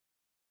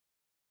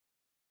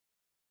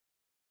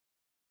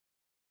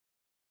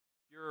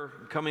You're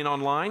coming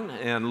online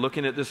and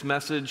looking at this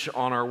message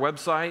on our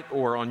website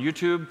or on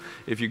YouTube,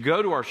 if you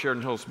go to our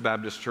Sheridan Hills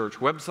Baptist Church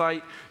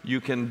website, you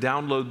can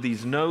download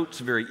these notes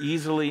very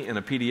easily in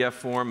a PDF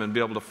form and be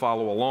able to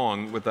follow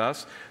along with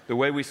us. The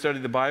way we study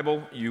the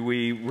Bible,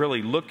 we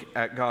really look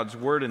at God's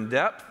Word in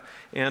depth.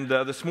 And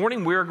this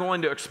morning we're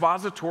going to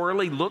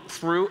expositorily look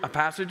through a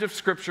passage of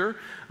Scripture,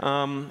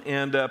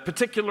 and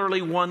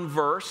particularly one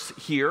verse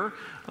here.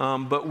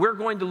 But we're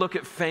going to look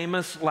at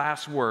famous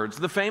last words.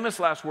 The famous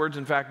last words,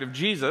 in fact, of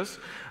Jesus.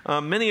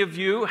 Many of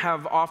you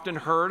have often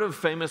heard of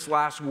famous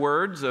last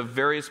words of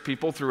various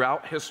people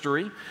throughout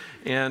history.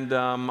 And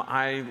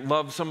I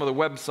love some of the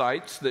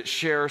websites that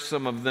share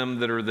some of them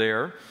that are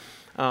there.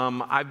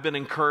 I've been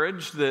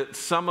encouraged that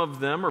some of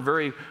them are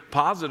very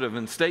positive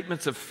and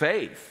statements of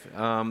faith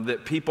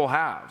that people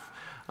have.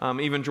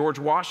 Even George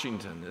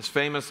Washington, his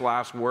famous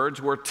last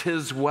words were,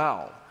 "'Tis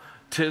well,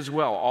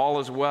 all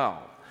is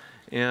well."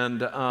 And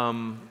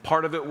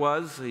part of it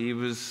was, he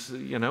was,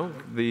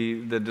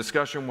 the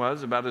discussion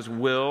was about his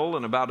will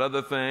and about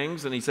other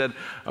things. And he said,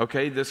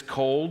 okay, this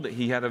cold,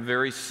 he had a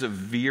very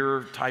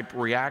severe type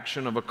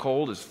reaction of a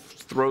cold. His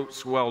throat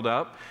swelled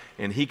up.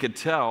 And he could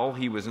tell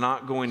he was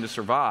not going to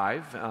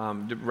survive,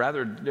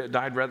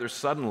 died rather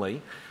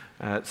suddenly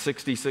at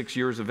 66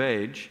 years of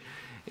age.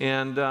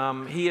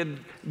 And he had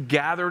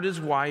gathered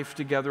his wife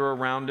together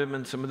around him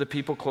and some of the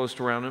people close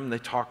around him. They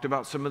talked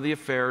about some of the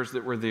affairs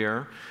that were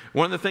there.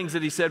 One of the things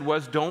that he said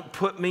was, "Don't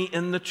put me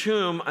in the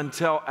tomb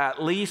until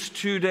at least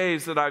 2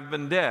 days that I've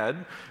been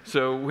dead."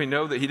 So we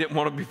know that he didn't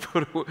want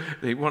to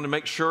be he wanted to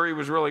make sure he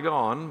was really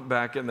gone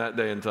back in that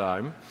day and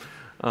time.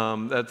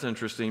 That's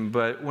interesting.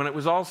 But when it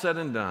was all said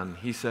and done,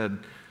 he said,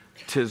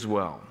 "'Tis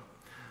well."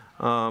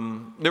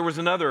 There was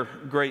another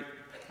great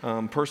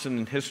person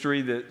in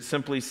history that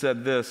simply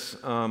said this,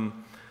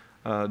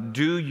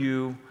 do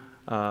you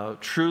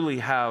truly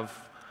have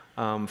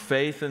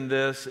faith in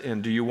this,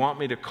 and do you want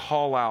me to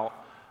call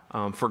out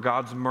for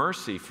God's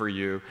mercy for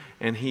you?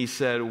 And he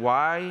said,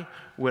 why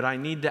would I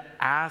need to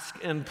ask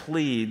and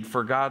plead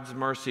for God's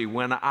mercy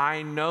when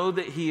I know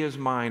that he is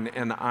mine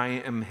and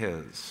I am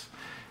his?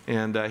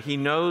 And he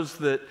knows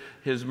that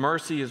his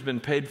mercy has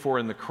been paid for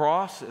in the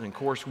cross. And of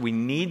course, we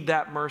need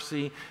that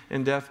mercy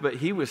in death. But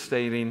he was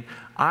stating,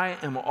 I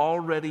am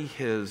already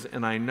his,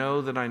 and I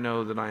know that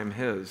I am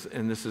his.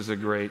 And this is a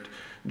great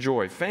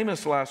joy.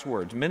 Famous last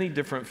words, many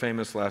different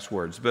famous last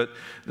words. But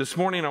this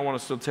morning, I want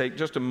us to take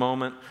just a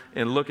moment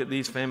and look at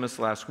these famous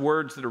last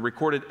words that are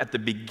recorded at the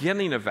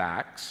beginning of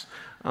Acts,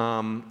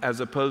 as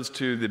opposed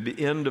to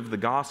the end of the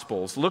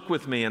Gospels. Look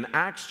with me in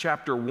Acts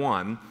chapter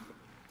 1.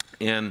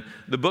 And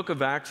the book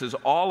of Acts is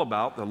all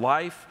about the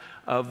life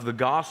of the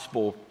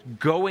gospel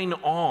going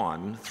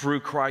on through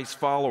Christ's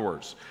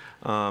followers.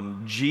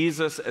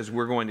 Jesus, as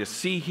we're going to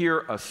see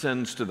here,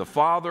 ascends to the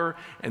Father,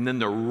 and then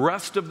the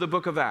rest of the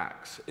book of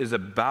Acts is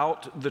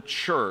about the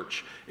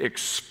church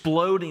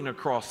exploding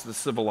across the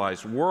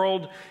civilized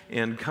world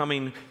and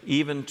coming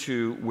even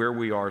to where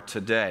we are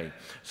today.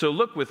 So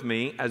look with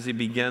me as he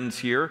begins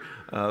here.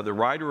 The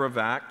writer of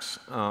Acts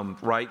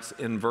writes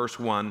in verse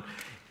 1,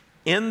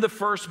 "In the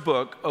first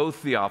book, O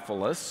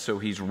Theophilus," so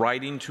he's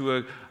writing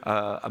to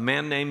a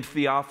man named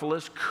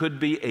Theophilus, could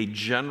be a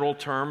general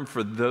term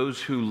for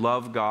those who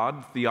love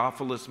God.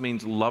 Theophilus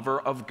means lover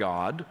of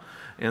God.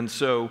 And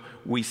so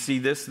we see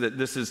that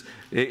this is,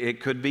 it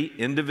could be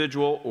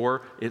individual,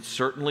 or it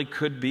certainly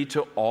could be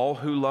to all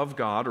who love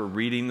God or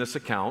reading this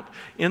account.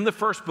 "In the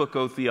first book,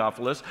 O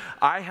Theophilus,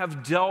 I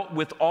have dealt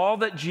with all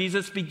that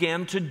Jesus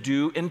began to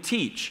do and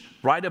teach."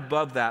 Right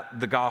above that,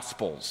 the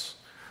Gospels.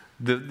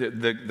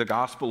 The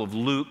Gospel of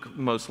Luke,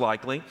 most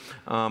likely,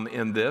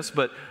 in this.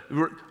 But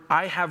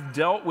I have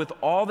dealt with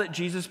all that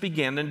Jesus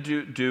began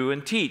to do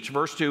and teach.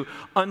 Verse 2,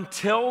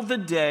 "until the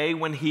day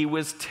when he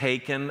was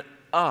taken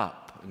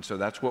up." And so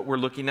that's what we're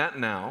looking at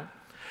now.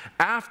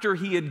 "After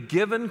he had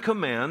given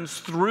commands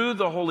through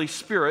the Holy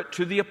Spirit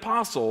to the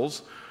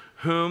apostles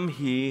whom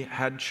he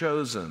had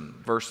chosen."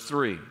 Verse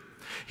 3.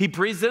 "He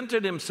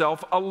presented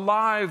himself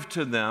alive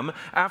to them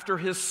after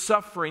his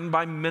suffering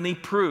by many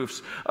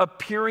proofs,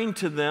 appearing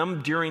to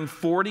them during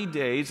 40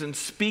 days and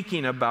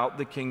speaking about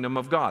the kingdom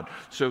of God."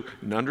 So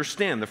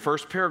understand, the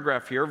first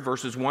paragraph here,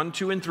 verses 1,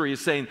 2, and 3,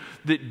 is saying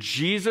that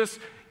Jesus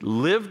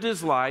lived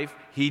his life,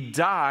 he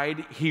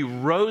died, he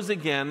rose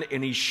again,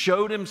 and he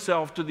showed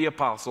himself to the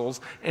apostles,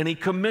 and he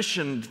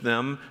commissioned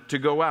them to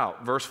go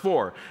out. Verse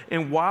 4,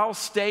 "And while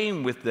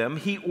staying with them,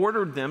 he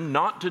ordered them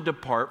not to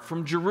depart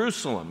from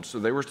Jerusalem." So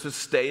they were to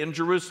stay in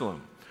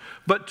Jerusalem,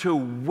 "but to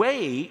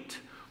wait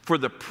for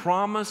the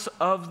promise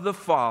of the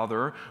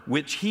Father,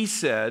 which he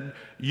said,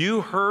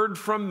 'You heard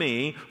from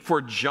me,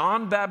 for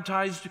John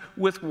baptized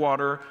with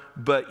water,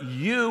 but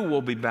you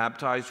will be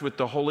baptized with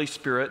the Holy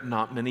Spirit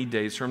not many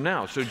days from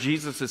now.'" So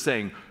Jesus is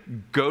saying,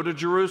 go to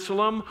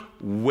Jerusalem,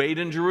 wait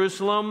in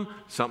Jerusalem,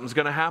 something's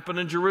going to happen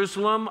in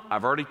Jerusalem.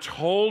 I've already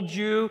told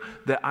you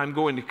that I'm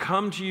going to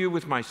come to you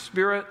with my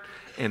Spirit,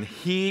 and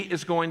he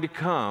is going to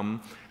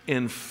come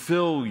and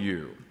fill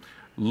you.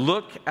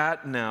 Look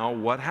at now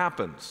what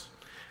happens.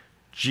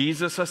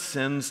 Jesus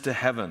ascends to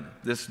heaven.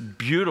 This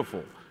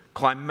beautiful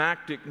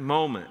climactic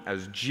moment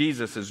as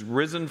Jesus is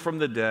risen from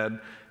the dead,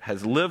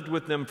 has lived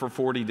with them for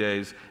 40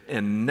 days,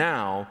 and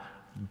now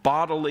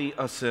bodily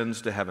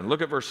ascends to heaven.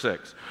 Look at verse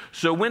 6.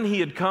 So when they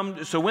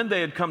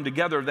had come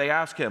together, they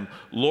asked him,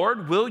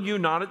 Lord, will you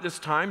not at this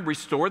time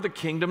restore the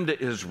kingdom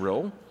to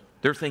Israel?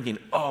 They're thinking,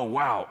 oh,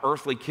 wow,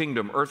 earthly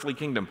kingdom, earthly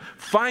kingdom.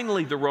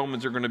 Finally, the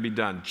Romans are going to be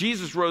done.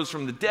 Jesus rose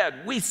from the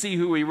dead. We see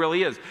who he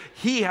really is.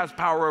 He has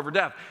power over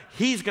death.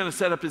 He's going to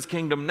set up his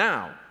kingdom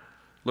now.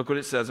 Look what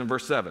it says in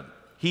verse 7.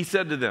 He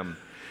said to them,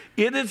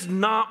 it is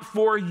not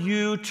for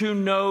you to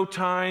know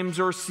times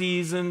or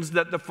seasons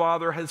that the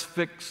Father has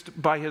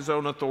fixed by his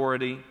own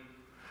authority.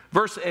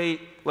 Verse 8,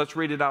 let's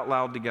read it out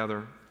loud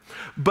together.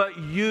 But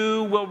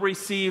you will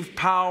receive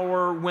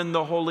power when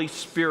the Holy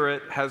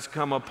Spirit has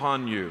come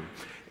upon you.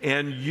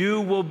 And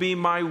you will be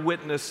my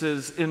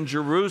witnesses in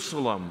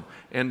Jerusalem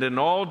and in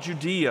all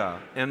Judea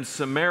and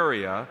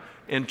Samaria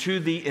and to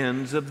the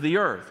ends of the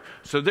earth.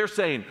 So they're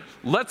saying,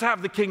 let's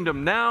have the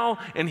kingdom now.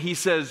 And he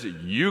says,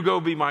 you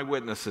go be my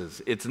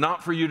witnesses. It's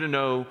not for you to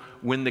know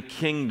when the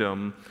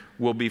kingdom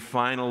will be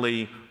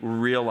finally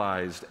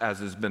realized as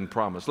has been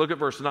promised. Look at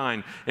verse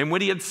 9. And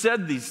when he had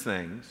said these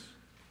things,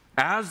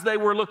 as they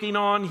were looking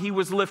on, he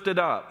was lifted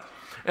up,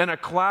 and a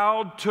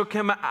cloud took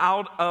him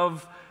out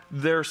of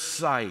their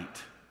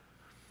sight.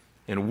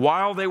 And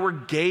while they were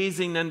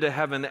gazing into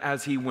heaven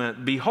as he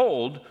went,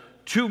 behold,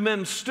 two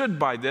men stood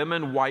by them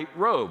in white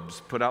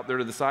robes, put out there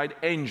to the side,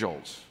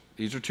 angels.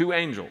 These are two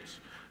angels.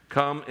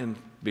 Come, and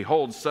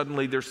behold,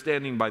 suddenly they're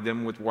standing by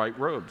them with white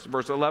robes.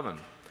 Verse 11.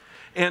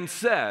 And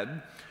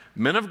said,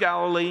 Men of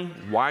Galilee,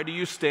 why do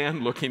you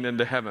stand looking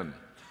into heaven?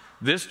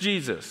 This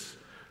Jesus,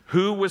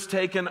 who was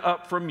taken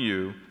up from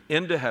you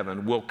into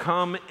heaven, will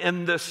come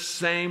in the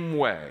same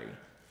way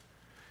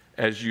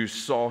as you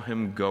saw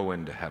him go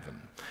into heaven.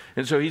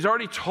 And so he's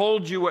already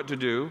told you what to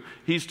do.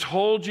 He's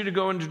told you to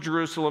go into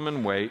Jerusalem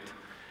and wait.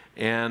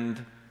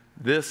 And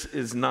this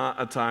is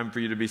not a time for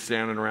you to be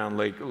standing around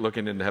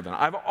looking into heaven.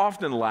 I've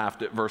often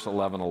laughed at verse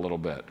 11 a little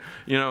bit.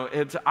 You know,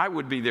 I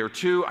would be there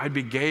too. I'd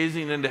be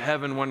gazing into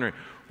heaven wondering,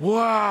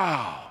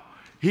 wow,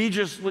 he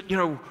just,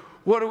 you're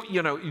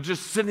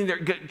just sitting there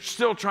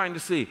still trying to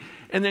see.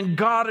 And then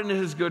God in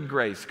his good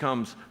grace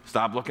comes,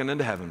 stop looking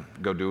into heaven,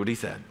 go do what he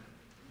said.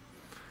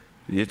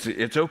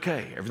 It's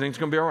okay. Everything's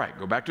going to be all right.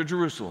 Go back to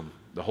Jerusalem.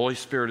 The Holy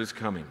Spirit is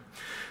coming.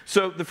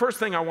 So the first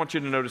thing I want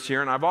you to notice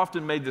here, and I've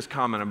often made this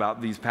comment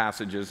about these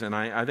passages, and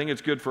I think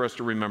it's good for us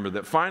to remember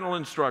that final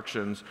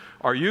instructions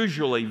are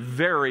usually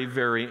very,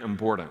 very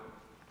important.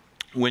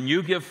 When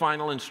you give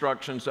final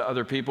instructions to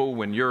other people,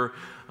 when you're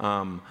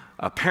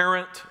a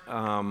parent,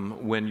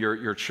 when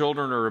your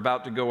children are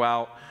about to go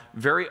out,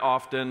 very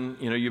often,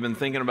 you've been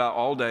thinking about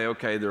all day,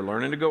 okay, they're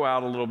learning to go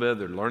out a little bit,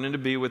 they're learning to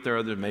be with their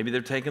others, maybe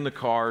they're taking the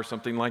car or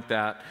something like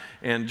that.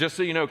 And just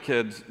so you know,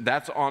 kids,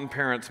 that's on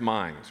parents'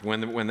 minds.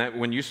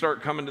 When you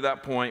start coming to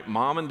that point,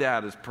 mom and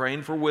dad is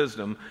praying for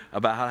wisdom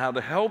about how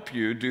to help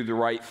you do the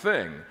right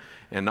thing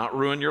and not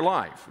ruin your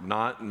life,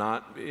 not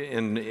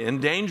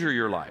endanger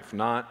your life,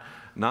 not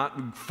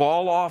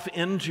fall off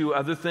into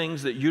other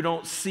things that you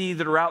don't see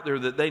that are out there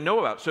that they know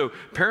about. So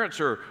parents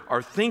are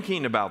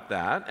thinking about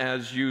that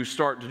as you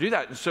start to do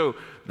that. And so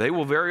they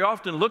will very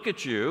often look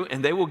at you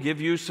and they will give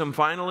you some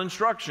final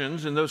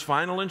instructions, and those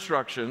final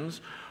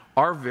instructions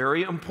are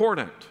very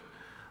important.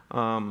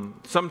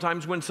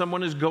 Sometimes when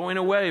someone is going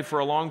away for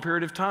a long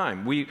period of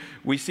time,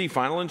 we see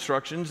final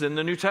instructions in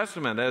the New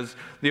Testament. As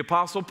the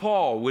Apostle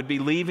Paul would be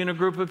leaving a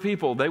group of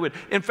people, they would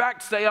in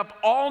fact stay up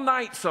all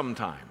night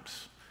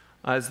sometimes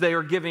as they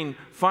are giving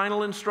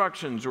final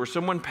instructions, or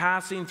someone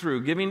passing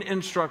through, giving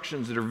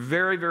instructions that are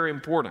very, very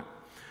important.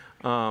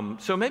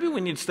 So maybe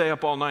we need to stay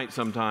up all night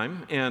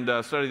sometime and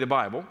study the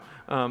Bible.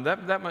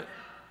 That might,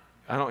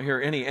 I don't hear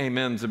any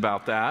amens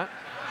about that.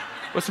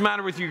 What's the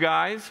matter with you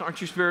guys?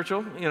 Aren't you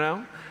spiritual?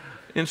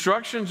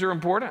 Instructions are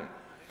important.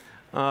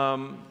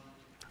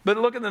 But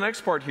look at the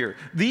next part here.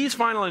 These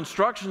final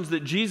instructions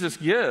that Jesus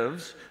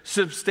gives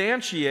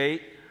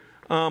substantiate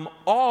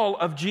all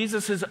of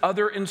Jesus'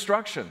 other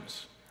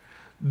instructions.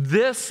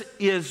 This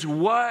is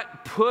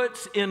what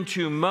puts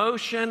into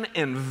motion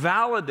and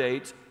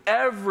validates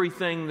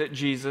everything that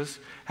Jesus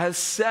has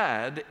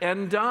said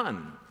and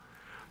done.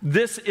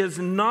 This is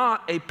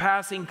not a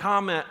passing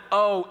comment,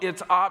 oh,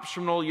 it's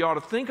optional, you ought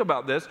to think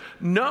about this.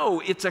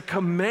 No, it's a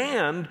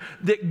command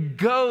that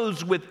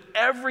goes with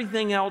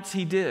everything else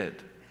he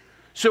did.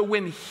 So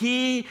when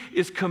he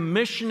is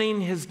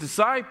commissioning his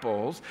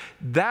disciples,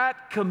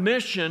 that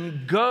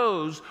commission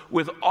goes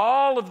with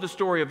all of the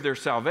story of their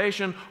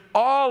salvation,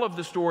 all of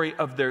the story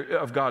of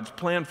God's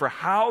plan for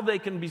how they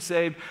can be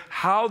saved,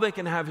 how they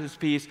can have his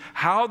peace,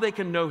 how they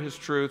can know his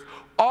truth.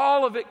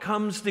 All of it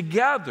comes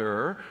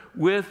together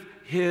with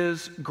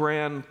his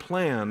grand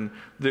plan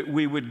that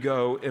we would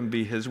go and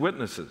be his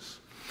witnesses.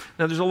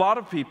 Now, there's a lot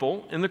of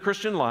people in the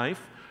Christian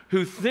life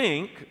who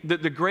think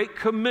that the Great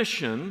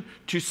Commission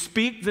to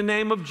speak the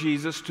name of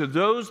Jesus to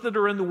those that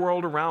are in the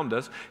world around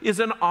us is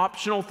an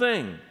optional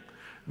thing.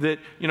 that,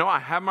 I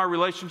have my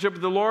relationship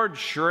with the Lord.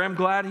 Sure, I'm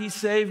glad He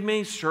saved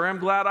me. Sure, I'm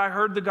glad I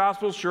heard the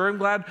gospel. Sure, I'm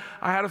glad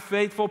I had a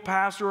faithful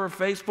pastor or a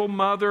faithful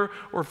mother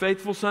or a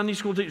faithful Sunday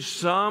school teacher,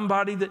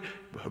 somebody that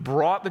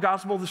brought the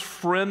gospel, this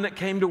friend that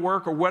came to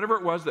work or whatever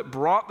it was that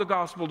brought the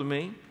gospel to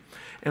me.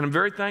 And I'm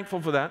very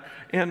thankful for that.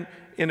 And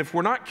if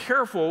we're not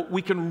careful,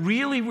 we can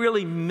really,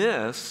 really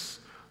miss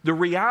the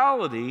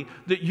reality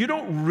that you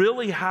don't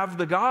really have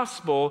the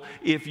gospel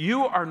if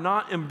you are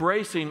not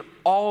embracing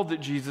all that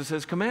Jesus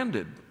has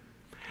commanded.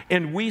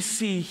 And we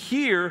see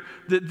here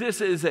that this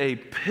is a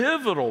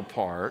pivotal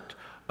part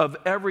of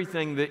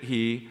everything that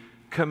He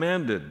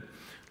commanded.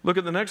 Look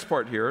at the next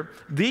part here.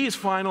 These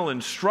final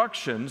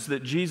instructions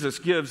that Jesus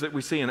gives that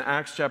we see in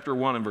Acts chapter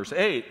 1 and verse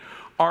 8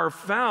 are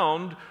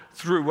found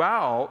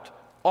throughout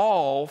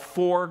all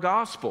 4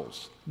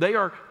 Gospels. They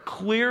are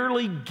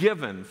clearly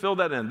given, fill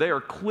that in, they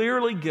are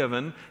clearly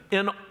given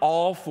in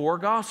all 4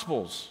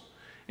 Gospels.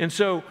 And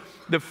so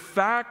the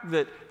fact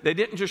that they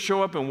didn't just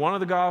show up in one of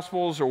the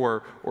Gospels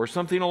or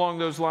something along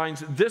those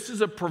lines, this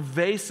is a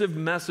pervasive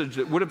message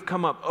that would have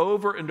come up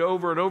over and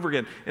over and over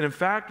again. And in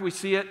fact, we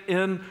see it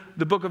in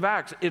the book of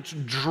Acts. It's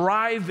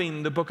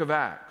driving the book of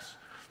Acts.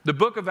 The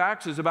book of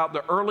Acts is about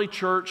the early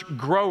church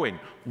growing.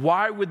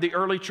 Why would the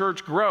early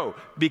church grow?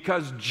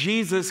 Because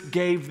Jesus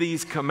gave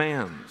these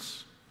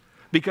commands.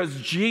 Because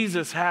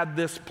Jesus had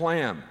this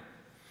plan.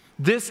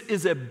 This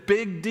is a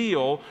big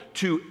deal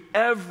to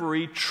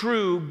every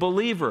true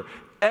believer.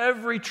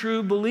 Every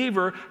true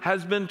believer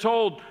has been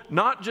told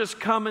not just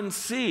come and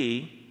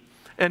see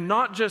and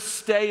not just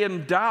stay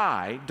and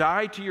die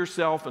to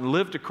yourself and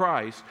live to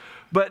Christ,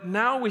 but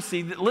now we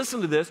see that,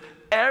 listen to this,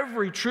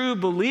 every true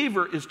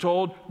believer is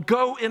told,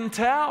 go and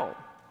tell.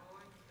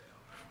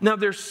 Now,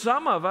 there's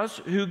some of us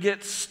who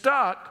get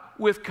stuck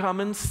with come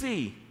and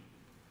see.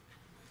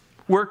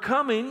 We're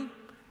coming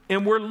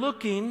and we're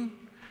looking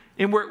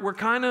and we're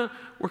kind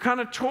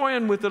of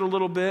toying with it a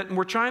little bit, and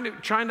we're trying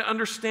to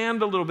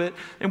understand a little bit.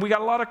 And we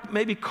got a lot of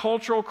maybe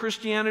cultural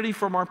Christianity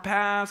from our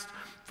past,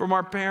 from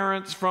our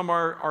parents, from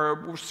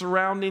our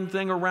surrounding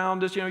thing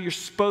around us. You're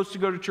supposed to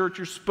go to church,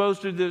 you're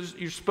supposed to do this,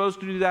 you're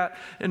supposed to do that.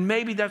 And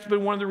maybe that's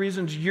been one of the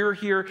reasons you're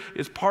here,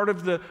 is part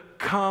of the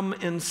come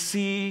and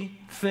see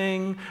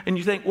thing. And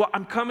you think, well,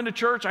 I'm coming to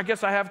church, I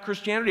guess I have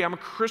Christianity, I'm a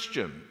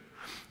Christian.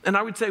 And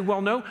I would say,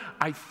 well, no,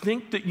 I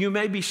think that you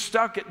may be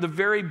stuck at the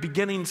very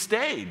beginning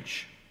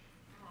stage.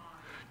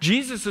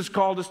 Jesus has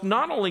called us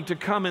not only to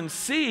come and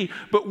see,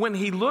 but when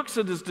He looks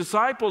at His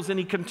disciples and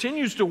He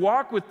continues to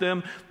walk with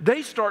them,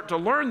 they start to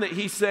learn that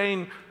He's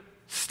saying,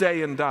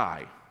 stay and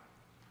die.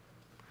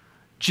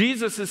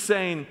 Jesus is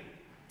saying,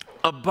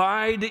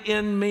 abide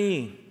in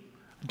me.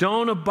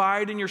 Don't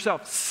abide in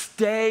yourself.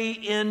 Stay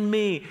in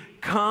me.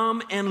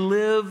 Come and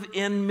live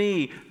in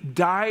me.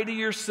 Die to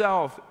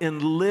yourself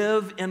and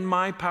live in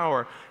my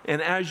power.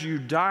 And as you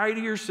die to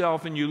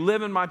yourself and you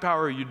live in my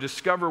power, you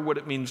discover what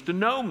it means to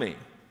know me.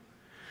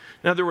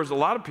 Now, there was a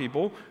lot of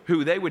people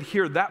who they would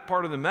hear that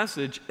part of the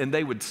message and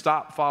they would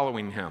stop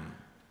following Him.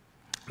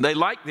 They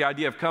like the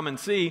idea of come and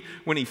see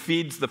when He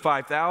feeds the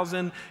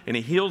 5,000 and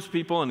He heals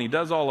people and He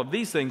does all of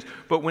these things.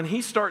 But when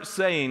He starts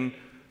saying,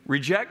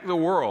 reject the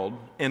world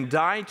and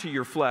die to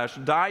your flesh,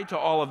 die to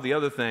all of the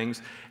other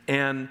things,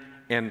 and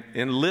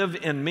live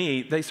in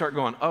me, they start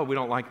going, oh, we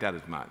don't like that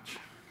as much.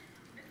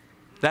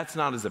 That's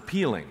not as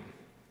appealing.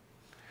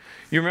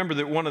 You remember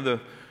that one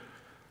of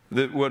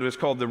what is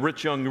called the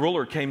rich young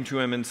ruler came to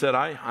him and said,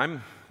 I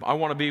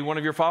want to be one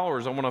of your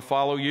followers. I want to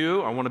follow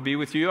you. I want to be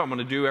with you. I'm going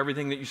to do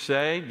everything that you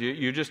say.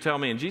 You just tell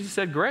me. And Jesus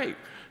said, great.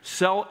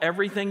 Sell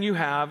everything you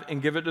have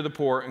and give it to the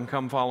poor and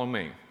come follow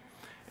me.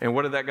 And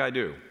what did that guy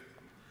do?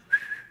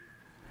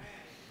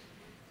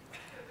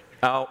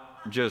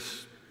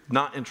 Just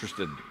not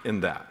interested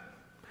in that.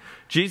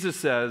 Jesus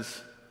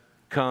says,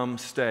 come,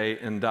 stay,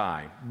 and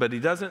die. But He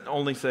doesn't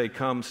only say,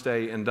 come,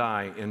 stay, and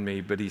die in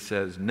me, but He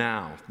says,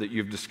 now that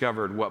you've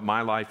discovered what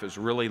my life is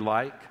really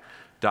like,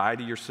 die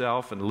to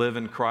yourself and live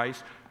in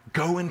Christ,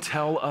 go and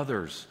tell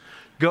others.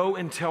 Go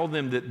and tell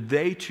them that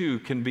they too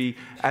can be,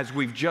 as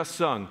we've just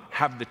sung,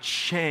 have the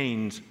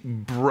chains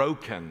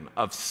broken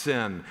of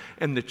sin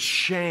and the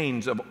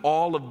chains of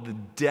all of the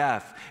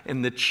death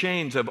and the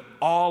chains of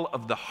all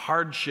of the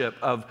hardship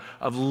of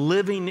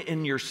living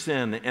in your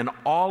sin, and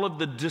all of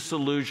the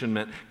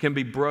disillusionment can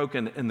be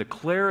broken, and the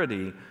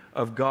clarity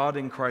of God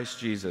in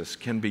Christ Jesus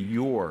can be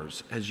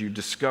yours as you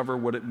discover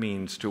what it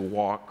means to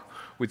walk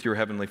with your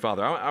Heavenly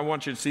Father. I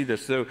want you to see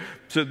this. So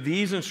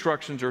these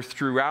instructions are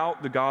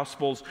throughout the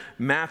Gospels.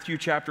 Matthew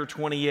chapter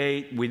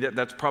 28,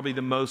 that's probably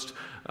the most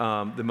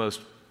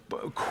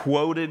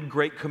quoted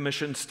Great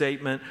Commission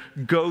statement.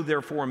 Go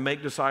therefore and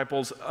make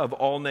disciples of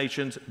all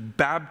nations,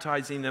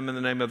 baptizing them in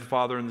the name of the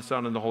Father and the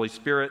Son and the Holy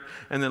Spirit.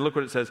 And then look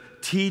what it says,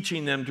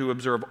 teaching them to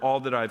observe all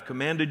that I've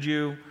commanded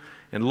you.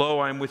 And lo,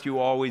 I am with you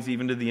always,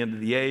 even to the end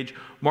of the age.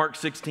 Mark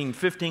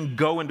 16:15,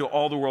 go into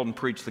all the world and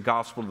preach the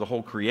gospel to the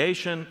whole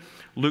creation.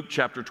 Luke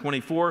chapter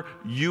 24,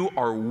 you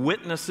are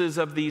witnesses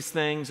of these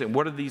things. And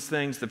what are these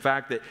things? The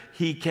fact that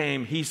he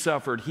came, he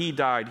suffered, he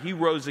died, he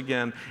rose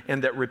again,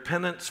 and that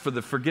repentance for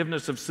the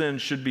forgiveness of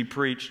sins should be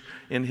preached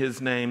in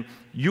his name.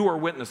 You are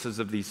witnesses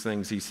of these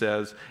things, he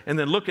says. And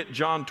then look at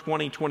John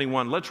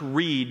 20:21. Let's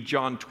read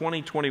John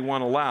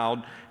 20:21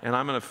 aloud, and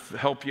I'm going to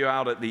help you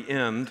out at the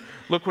end.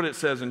 Look what it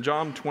says in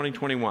John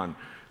 20:21.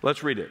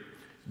 Let's read it.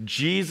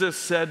 Jesus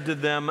said to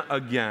them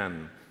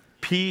again,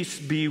 peace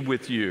be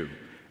with you.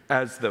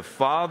 As the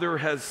Father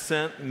has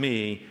sent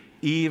me,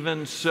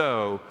 even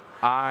so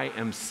I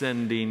am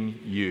sending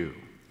you.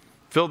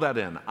 Fill that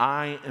in.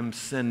 I am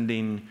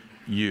sending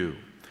you.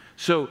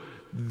 So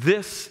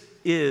this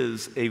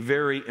is a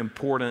very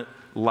important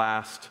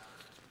last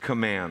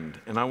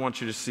command. And I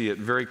want you to see it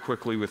very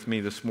quickly with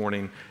me this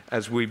morning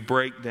as we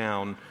break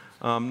down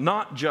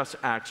not just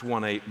Acts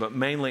 1:8, but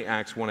mainly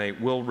Acts 1:8.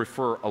 We'll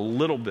refer a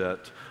little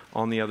bit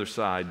on the other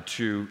side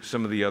to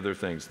some of the other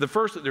things.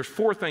 There's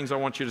 4 things I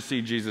want you to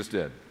see Jesus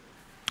did.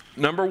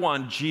 Number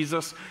 1,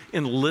 Jesus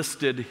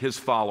enlisted his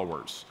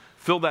followers.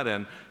 Fill that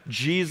in.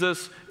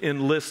 Jesus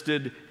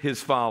enlisted his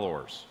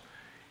followers.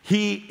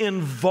 He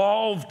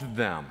involved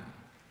them.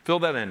 Fill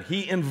that in.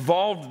 He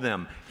involved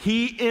them.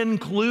 He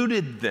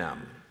included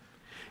them.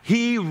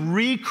 He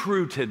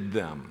recruited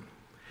them.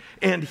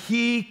 And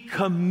he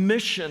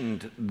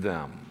commissioned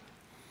them.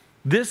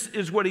 This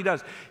is what he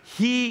does.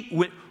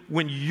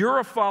 When you're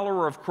a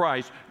follower of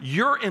Christ,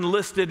 you're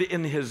enlisted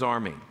in his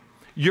army.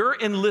 You're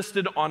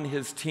enlisted on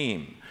his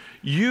team.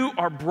 You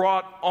are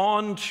brought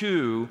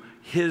onto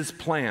his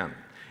plan.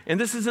 And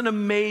this is an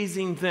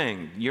amazing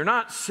thing. You're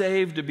not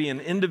saved to be an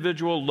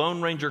individual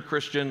Lone Ranger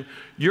Christian.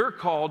 You're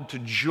called to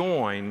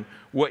join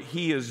what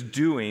he is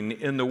doing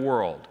in the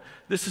world.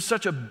 This is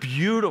such a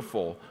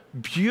beautiful,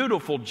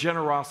 beautiful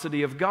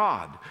generosity of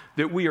God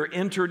that we are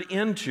entered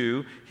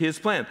into his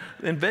plan.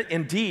 And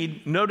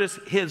indeed, notice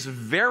his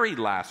very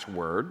last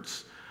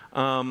words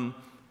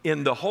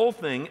in the whole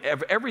thing,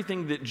 of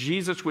everything that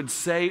Jesus would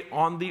say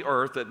on the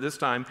earth at this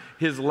time.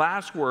 His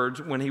last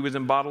words when he was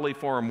in bodily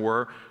form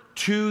were,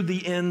 to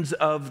the ends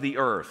of the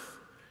earth.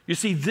 You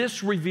see,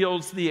 this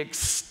reveals the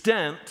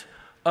extent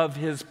of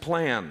his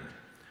plan.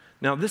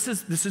 Now, this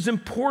is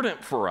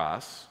important for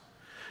us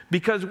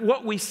because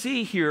what we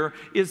see here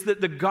is that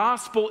the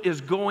gospel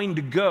is going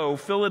to go,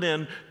 fill it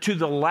in, to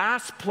the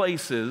last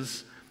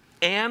places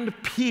and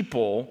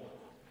people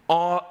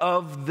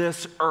of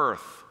this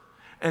earth.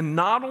 And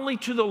not only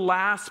to the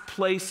last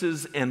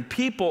places and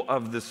people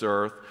of this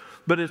earth,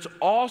 but it's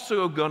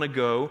also going to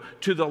go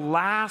to the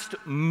last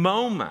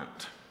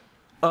moment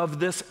of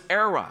this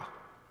era.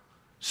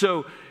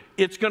 So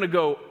it's going to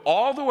go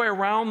all the way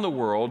around the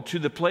world to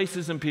the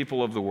places and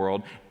people of the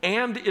world,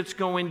 and it's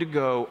going to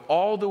go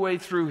all the way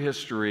through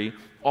history,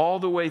 all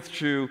the way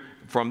through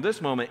from this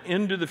moment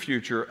into the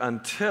future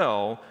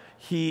until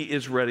he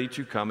is ready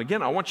to come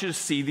again. I want you to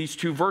see these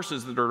 2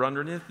 verses that are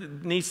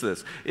underneath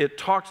this. It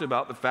talks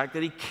about the fact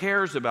that he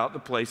cares about the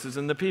places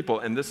and the people.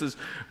 And this is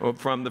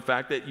from the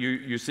fact that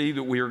you see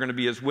that we are going to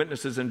be his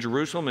witnesses in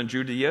Jerusalem and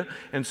Judea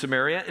and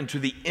Samaria and to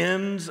the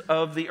ends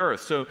of the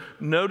earth. So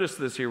notice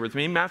this here with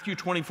me. Matthew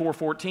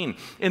 24:14.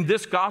 In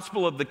this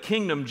gospel of the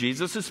kingdom,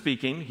 Jesus is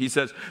speaking. He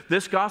says,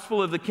 this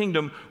gospel of the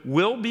kingdom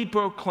will be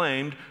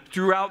proclaimed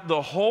throughout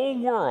the whole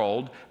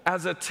world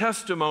as a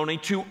testimony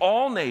to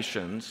all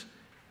nations,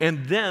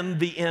 and then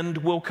the end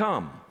will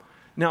come.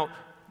 Now,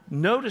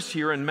 notice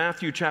here in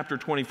Matthew chapter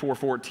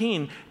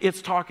 24:14,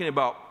 it's talking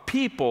about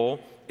people,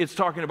 it's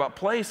talking about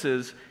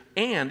places,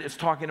 and it's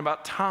talking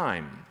about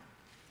time.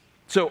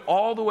 So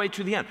all the way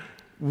to the end.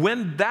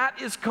 When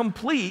that is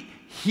complete,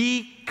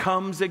 he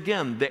comes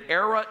again. The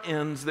era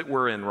ends that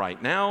we're in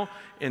right now,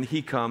 and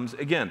he comes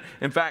again.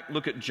 In fact,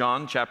 look at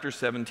John chapter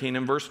 17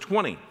 and verse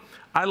 20.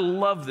 I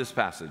love this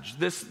passage.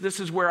 This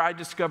is where I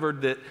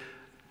discovered that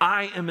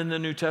I am in the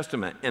New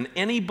Testament, and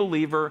any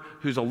believer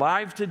who's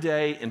alive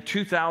today in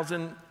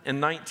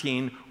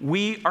 2019,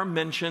 we are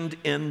mentioned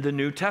in the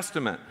New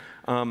Testament.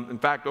 In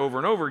fact, over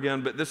and over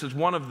again, but this is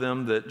one of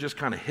them that just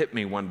kind of hit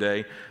me one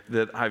day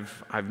that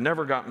I've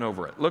never gotten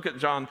over it. Look at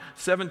John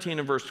 17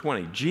 and verse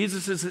 20.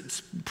 Jesus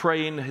is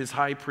praying his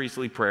high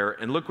priestly prayer,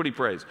 and look what he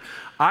prays.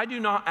 I do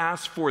not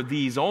ask for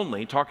these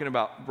only, talking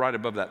about right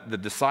above that, the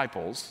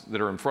disciples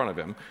that are in front of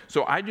him.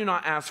 So I do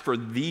not ask for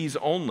these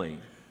only,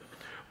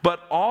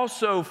 but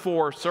also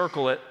for,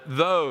 circle it,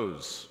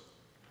 those.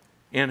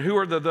 And who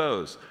are the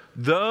those?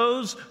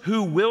 Those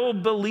who will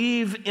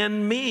believe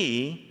in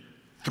me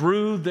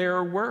through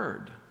their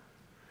word.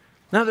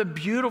 Now the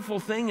beautiful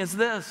thing is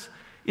this,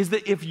 is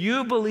that if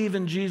you believe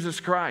in Jesus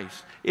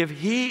Christ, if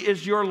he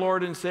is your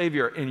Lord and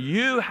Savior, and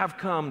you have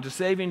come to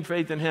saving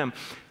faith in him,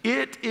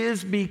 it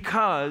is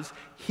because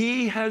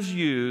he has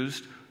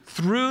used,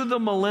 through the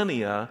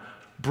millennia,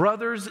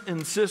 brothers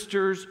and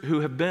sisters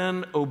who have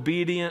been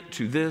obedient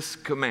to this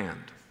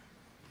command.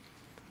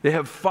 They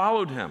have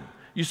followed him.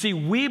 You see,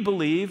 we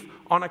believe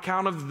on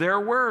account of their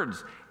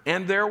words.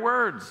 and their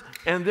words,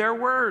 and their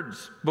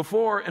words,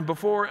 before and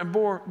before and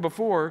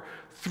before,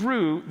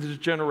 through the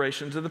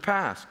generations of the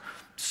past.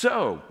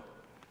 So,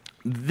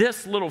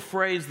 this little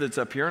phrase that's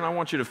up here, and I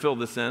want you to fill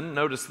this in.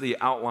 Notice the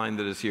outline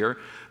that is here.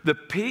 The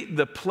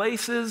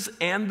places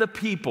and the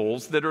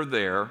peoples that are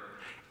there,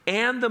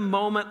 and the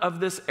moment of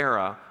this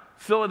era,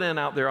 fill it in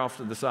out there off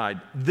to the side.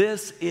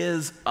 This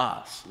is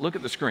us. Look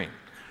at the screen.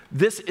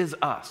 This is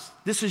us.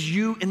 This is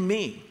you and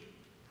me.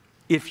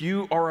 If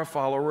you are a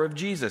follower of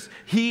Jesus,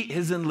 he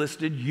has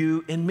enlisted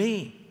you and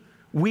me.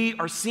 We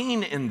are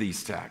seen in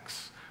these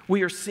texts.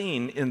 We are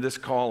seen in this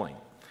calling.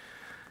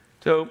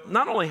 So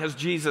not only has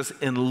Jesus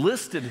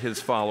enlisted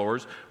his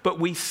followers, but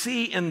we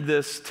see in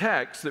this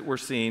text that we're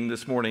seeing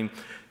this morning,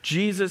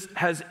 Jesus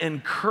has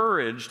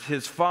encouraged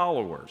his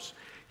followers.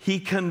 He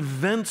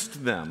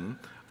convinced them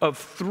of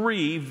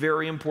three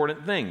very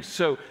important things.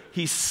 So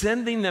he's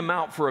sending them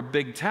out for a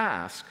big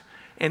task,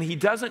 and he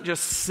doesn't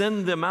just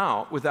send them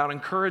out without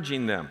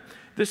encouraging them.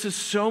 This is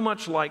so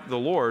much like the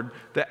Lord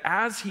that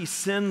as he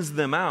sends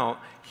them out,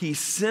 he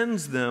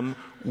sends them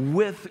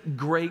with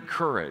great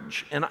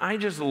courage. And I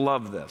just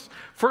love this.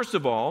 First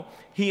of all,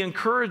 he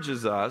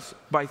encourages us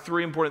by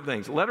three important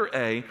things. Letter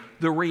A,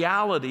 the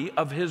reality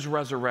of his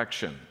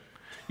resurrection.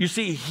 You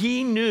see,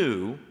 he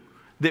knew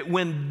that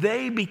when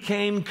they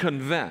became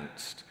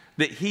convinced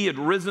that he had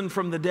risen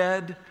from the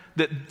dead,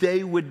 that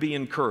they would be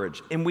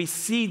encouraged. And we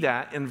see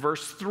that in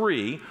verse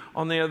 3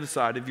 on the other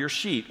side of your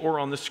sheet or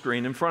on the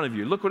screen in front of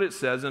you. Look what it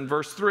says in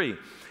verse 3.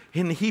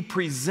 And he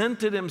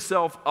presented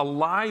himself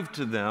alive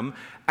to them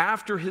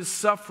after his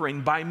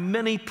suffering by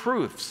many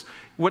proofs.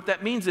 What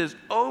that means is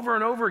over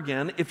and over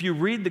again, if you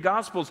read the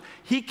Gospels,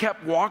 he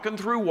kept walking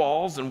through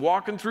walls and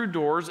walking through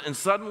doors and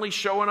suddenly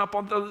showing up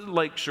on the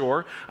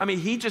lakeshore. I mean,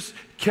 he just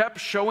kept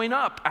showing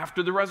up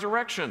after the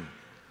resurrection.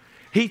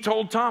 He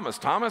told Thomas,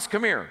 Thomas,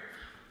 come here.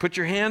 Put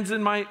your hands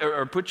in my,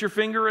 or put your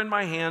finger in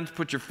my hands,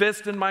 put your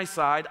fist in my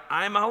side.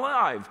 I'm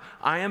alive.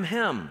 I am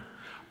him.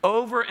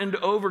 Over and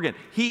over again.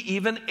 He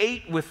even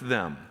ate with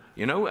them.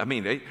 You know, I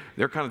mean,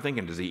 they're kind of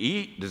thinking, does he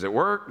eat? Does it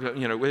work?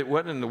 You know,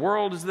 what in the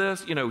world is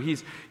this? You know,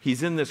 he's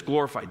in this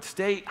glorified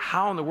state.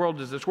 How in the world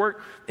does this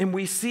work? And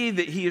we see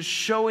that he is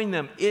showing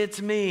them, it's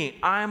me.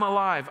 I'm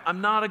alive. I'm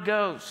not a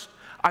ghost.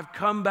 I've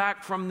come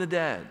back from the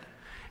dead.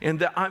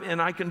 And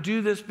I can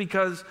do this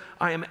because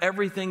I am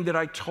everything that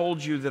I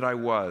told you that I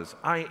was.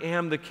 I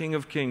am the King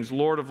of Kings,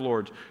 Lord of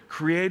Lords,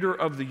 creator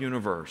of the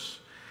universe.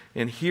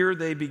 And here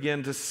they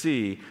begin to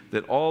see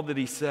that all that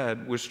he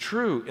said was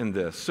true in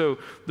this. So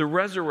the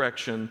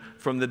resurrection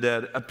from the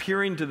dead,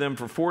 appearing to them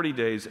for 40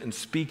 days and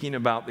speaking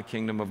about the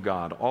kingdom of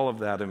God. All of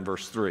that in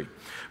verse 3.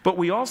 But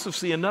we also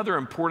see another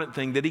important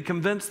thing that he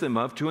convinced them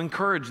of to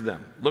encourage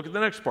them. Look at the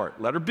next part,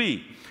 letter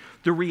B.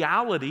 The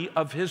reality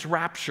of his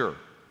rapture.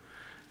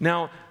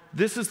 Now,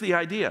 this is the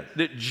idea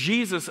that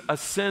Jesus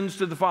ascends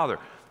to the Father.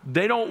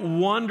 They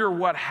don't wonder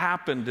what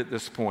happened at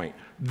this point.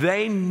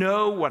 They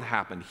know what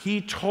happened.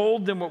 He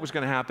told them what was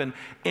going to happen,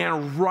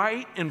 and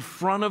right in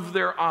front of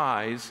their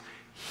eyes,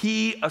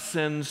 he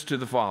ascends to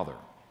the Father.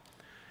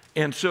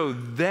 And so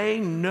they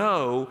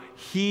know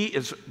he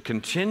is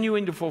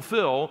continuing to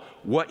fulfill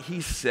what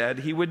he said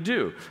he would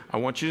do. I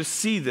want you to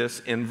see this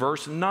in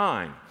verse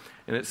 9.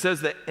 And it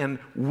says that, and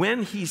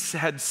when he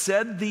had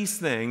said these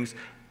things,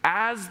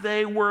 as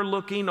they were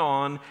looking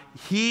on,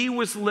 he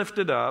was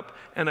lifted up,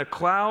 and a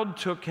cloud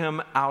took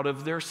him out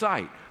of their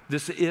sight.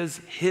 This is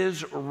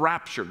his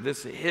rapture.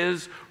 This is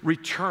his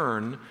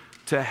return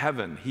to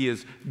heaven. He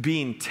is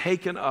being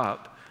taken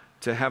up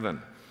to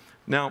heaven.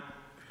 Now,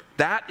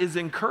 that is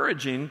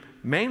encouraging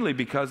mainly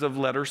because of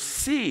letter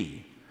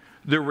C,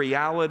 the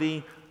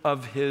reality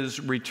of his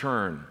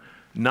return.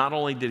 Not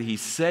only did he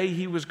say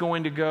he was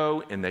going to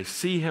go, and they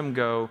see him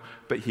go,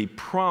 but he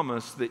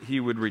promised that he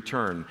would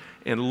return.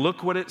 And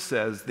look what it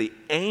says. The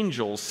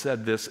angel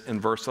said this in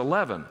verse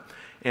 11.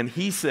 And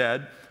he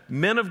said,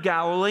 men of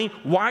Galilee,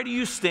 why do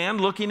you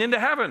stand looking into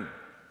heaven?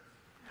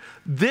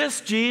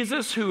 This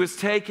Jesus who is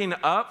taken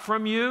up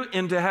from you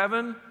into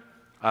heaven,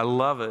 I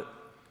love it.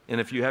 And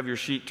if you have your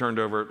sheet turned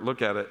over,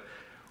 look at it.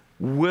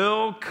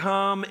 Will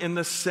come in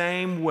the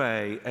same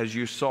way as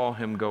you saw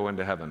him go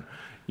into heaven.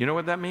 You know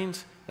what that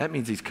means? That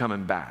means he's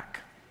coming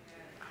back.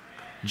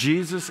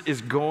 Jesus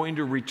is going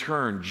to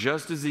return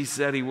just as he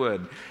said he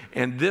would.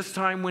 And this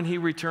time when he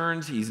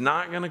returns, he's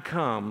not going to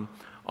come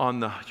on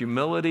the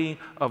humility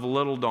of a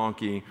little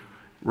donkey.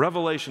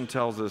 Revelation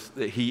tells us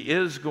that he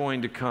is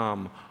going to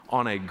come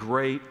on a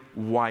great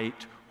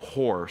white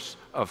horse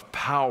of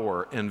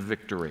power and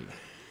victory.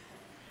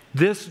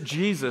 This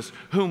Jesus,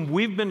 whom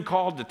we've been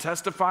called to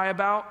testify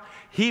about,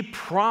 he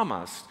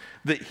promised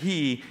that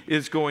he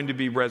is going to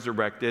be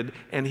resurrected,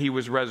 and he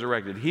was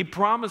resurrected. He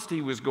promised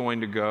he was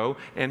going to go,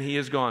 and he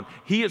is gone.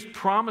 He has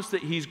promised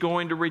that he's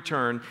going to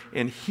return,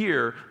 and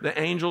here the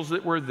angels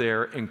that were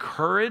there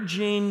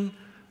encouraging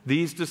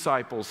these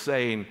disciples,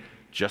 saying,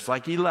 just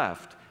like he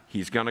left,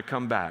 he's going to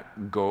come back.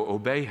 Go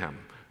obey him.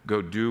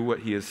 Go do what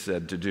he has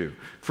said to do.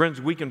 Friends,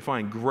 we can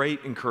find great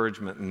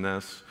encouragement in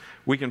this.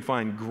 We can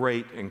find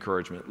great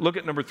encouragement. Look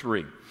at number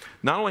 3.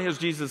 Not only has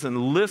Jesus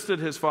enlisted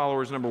his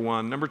followers, number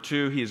 1. Number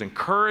 2, he has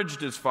encouraged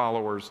his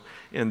followers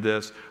in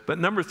this. But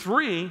number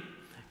 3,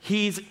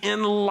 he's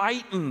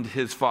enlightened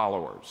his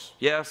followers.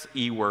 Yes,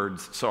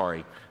 E-words,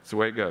 sorry. That's the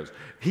way it goes.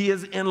 He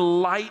has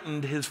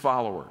enlightened his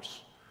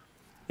followers.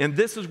 And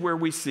this is where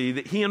we see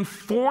that he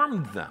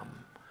informed them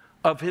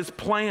of his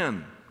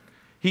plan.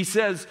 He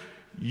says,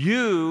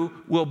 you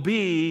will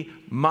be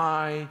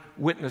my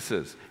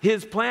witnesses.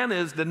 His plan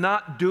is to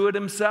not do it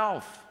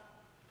himself.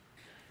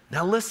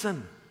 Now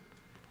listen,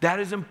 that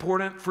is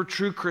important for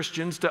true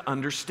Christians to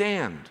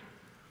understand.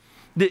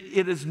 That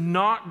it is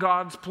not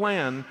God's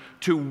plan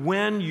to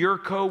win your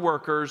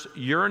coworkers,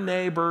 your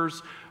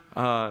neighbors,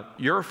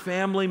 your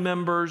family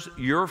members,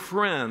 your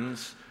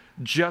friends,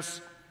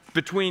 just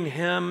between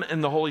him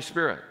and the Holy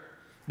Spirit.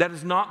 That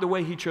is not the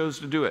way he chose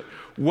to do it.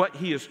 What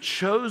he has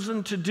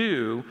chosen to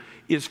do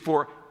is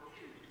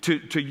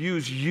to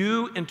use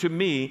you and to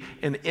me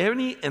and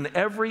any and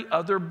every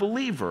other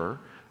believer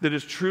that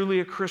is truly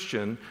a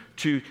Christian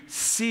to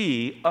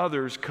see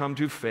others come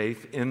to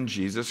faith in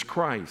Jesus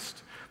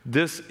Christ.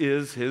 This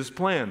is his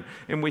plan.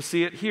 And we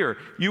see it here.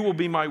 You will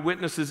be my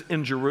witnesses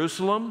in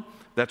Jerusalem.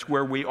 That's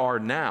where we are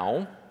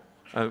now.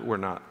 We're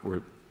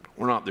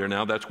not there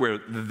now. That's where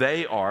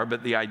they are.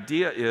 But the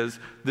idea is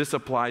this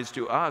applies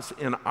to us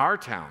in our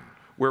town,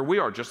 where we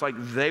are. Just like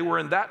they were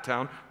in that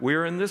town,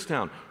 we're in this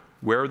town.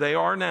 Where they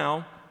are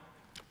now,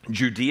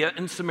 Judea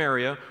and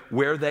Samaria,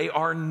 where they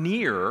are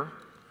near.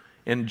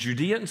 And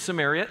Judea and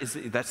Samaria,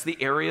 that's the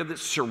area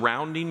that's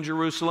surrounding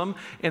Jerusalem.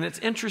 And it's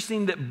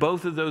interesting that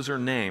both of those are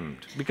named,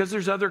 because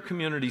there's other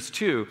communities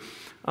too.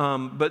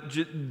 But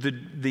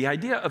the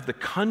idea of the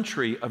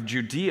country of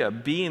Judea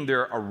being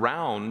there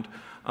around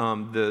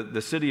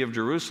the city of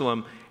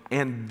Jerusalem,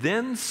 and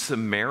then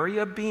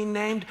Samaria being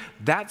named,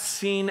 that's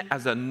seen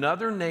as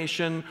another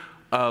nation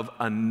of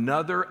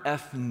another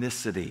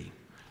ethnicity.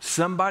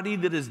 Somebody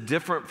that is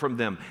different from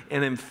them.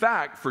 And in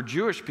fact, for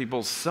Jewish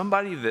people,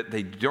 somebody that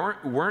they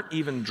weren't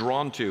even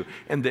drawn to,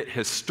 and that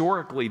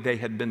historically they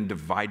had been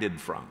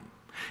divided from.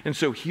 And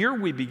so here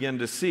we begin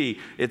to see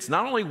it's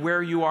not only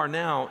where you are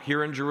now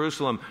here in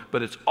Jerusalem,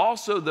 but it's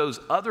also those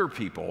other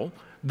people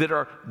that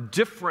are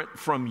different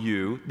from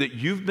you, that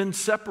you've been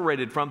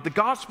separated from. The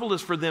gospel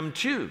is for them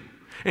too.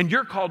 And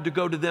you're called to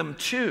go to them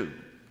too.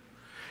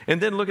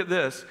 And then look at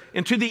this,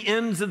 and to the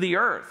ends of the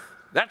earth.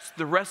 That's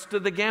the rest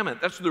of the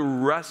gamut. That's the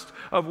rest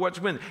of what's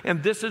been.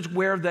 And this is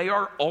where they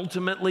are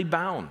ultimately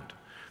bound.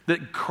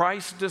 That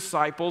Christ's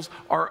disciples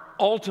are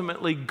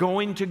ultimately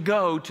going to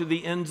go to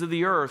the ends of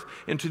the earth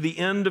and to the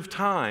end of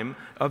time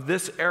of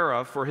this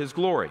era for his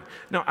glory.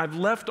 Now, I've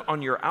left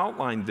on your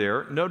outline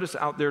there, notice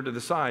out there to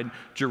the side,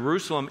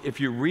 Jerusalem. If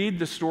you read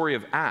the story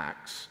of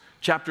Acts,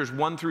 chapters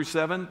 1 through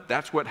 7,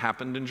 that's what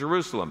happened in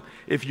Jerusalem.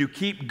 If you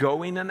keep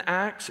going in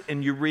Acts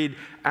and you read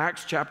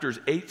Acts chapters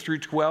 8 through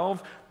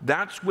 12,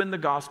 that's when the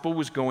gospel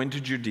was going to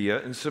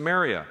Judea and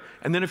Samaria.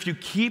 And then if you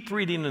keep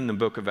reading in the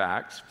book of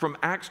Acts, from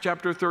Acts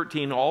chapter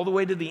 13 all the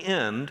way to the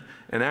end,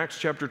 in Acts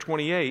chapter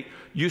 28,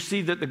 you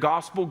see that the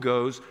gospel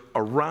goes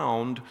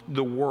around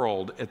the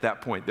world at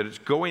that point, that it's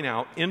going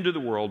out into the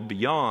world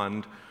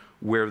beyond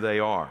where they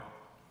are.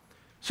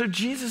 So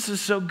Jesus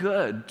is so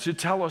good to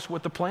tell us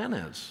what the plan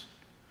is.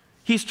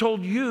 He's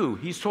told you,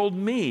 he's told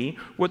me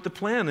what the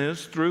plan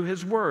is through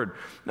his word.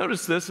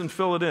 Notice this and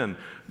fill it in.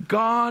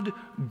 God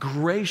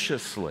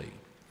graciously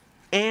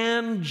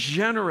and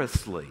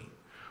generously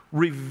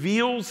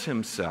reveals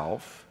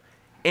himself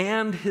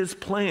and his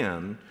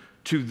plan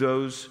to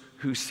those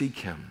who seek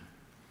him.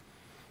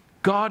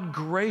 God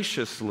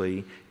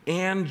graciously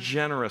and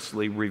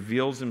generously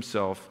reveals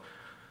himself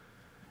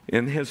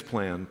in his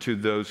plan to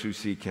those who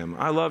seek him.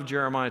 I love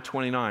Jeremiah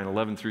 29,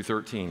 11 through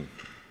 13.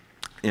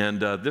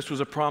 And this was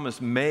a promise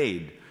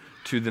made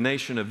to the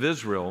nation of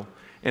Israel.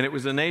 And it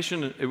was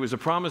a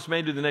promise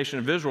made to the nation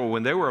of Israel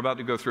when they were about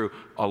to go through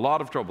a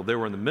lot of trouble. They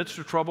were in the midst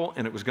of trouble,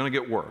 and it was going to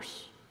get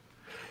worse.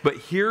 But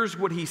here's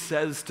what he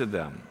says to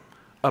them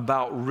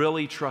about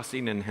really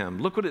trusting in him.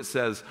 Look what it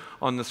says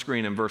on the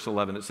screen in verse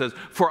 11. It says,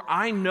 "For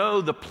I know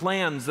the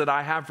plans that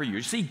I have for you."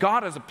 You see,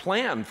 God has a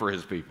plan for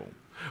his people.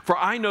 "For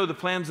I know the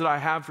plans that I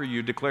have for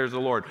you, declares the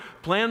Lord,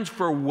 plans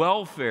for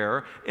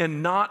welfare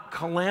and not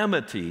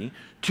calamity,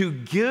 to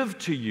give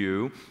to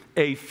you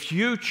a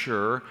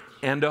future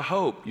and a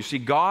hope." You see,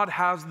 God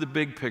has the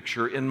big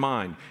picture in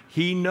mind.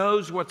 He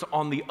knows what's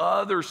on the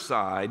other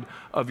side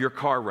of your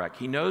car wreck.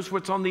 He knows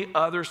what's on the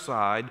other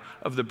side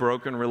of the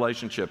broken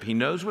relationship. He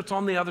knows what's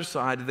on the other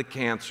side of the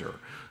cancer.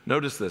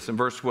 Notice this in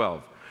verse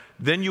 12.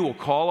 "Then you will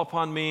call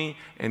upon me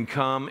and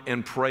come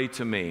and pray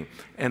to me,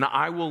 and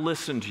I will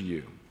listen to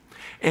you.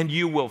 And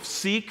you will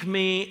seek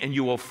me and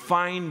you will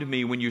find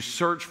me when you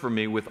search for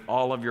me with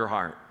all of your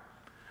heart."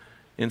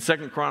 In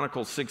 2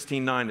 Chronicles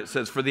 16:9, it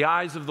says, "For the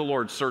eyes of the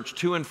Lord search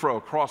to and fro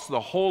across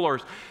the whole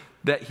earth,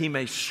 that he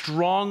may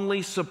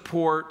strongly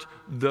support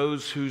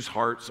those whose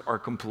hearts are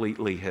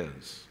completely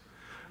his."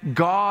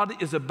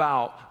 God is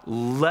about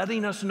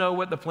letting us know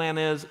what the plan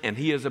is, and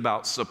he is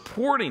about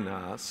supporting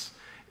us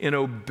in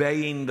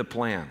obeying the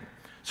plan.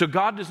 So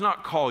God does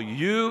not call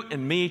you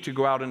and me to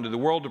go out into the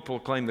world to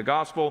proclaim the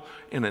gospel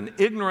in an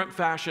ignorant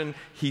fashion.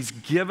 He's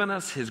given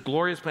us his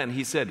glorious plan.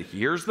 He said,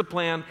 here's the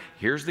plan,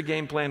 here's the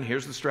game plan,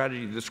 here's the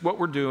strategy, this is what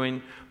we're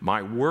doing.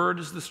 My word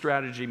is the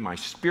strategy, my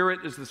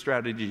spirit is the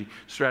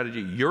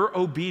strategy. Your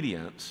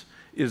obedience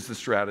is the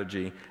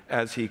strategy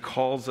as he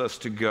calls us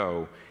to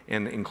go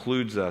and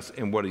includes us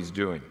in what he's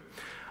doing.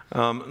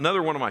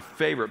 Another one of my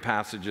favorite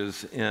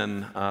passages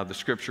in the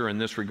scripture in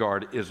this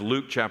regard is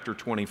Luke chapter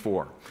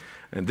 24.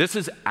 And this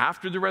is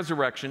after the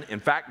resurrection.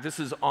 In fact, this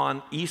is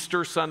on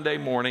Easter Sunday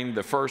morning,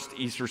 the first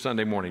Easter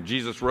Sunday morning.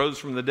 Jesus rose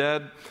from the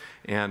dead,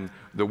 and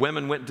the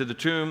women went to the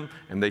tomb,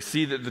 and they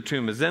see that the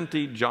tomb is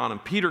empty. John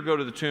and Peter go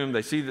to the tomb.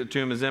 They see that the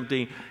tomb is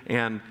empty,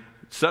 and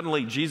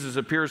suddenly Jesus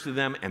appears to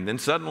them, and then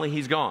suddenly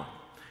he's gone.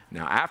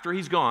 Now, after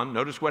he's gone,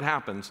 notice what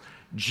happens.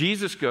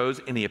 Jesus goes,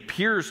 and he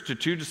appears to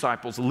two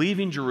disciples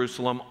leaving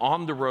Jerusalem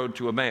on the road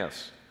to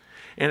Emmaus.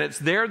 And it's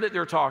there that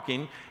they're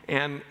talking,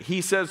 and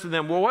he says to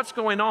them, well, what's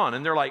going on?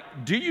 And they're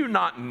like, do you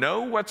not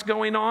know what's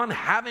going on?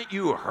 Haven't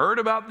you heard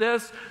about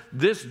this?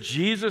 This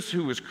Jesus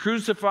who was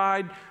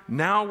crucified,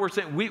 now we're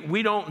saying,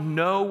 we don't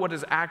know what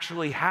has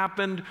actually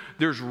happened.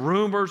 There's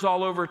rumors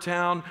all over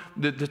town.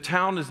 The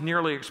town is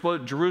nearly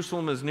exploded.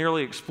 Jerusalem is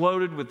nearly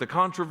exploded with the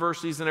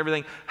controversies and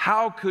everything.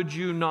 How could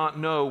you not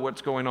know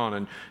what's going on?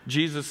 And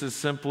Jesus is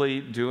simply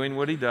doing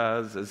what he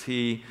does as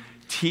he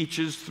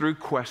teaches through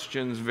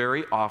questions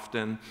very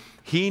often.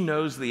 He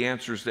knows the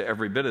answers to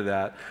every bit of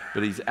that,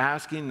 but he's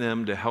asking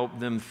them to help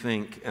them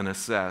think and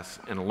assess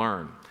and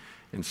learn.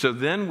 And so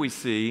then we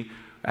see,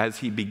 as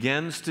he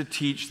begins to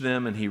teach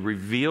them and he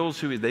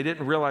reveals they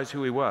didn't realize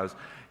who he was.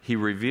 He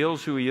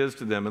reveals who he is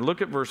to them. And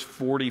look at verse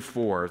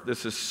 44.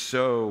 This is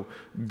so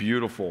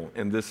beautiful,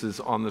 and this is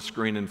on the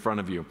screen in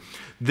front of you.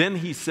 Then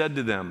he said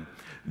to them,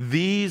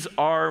 these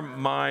are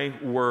my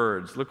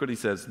words. Look what he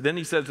says. Then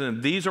he says to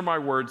them, these are my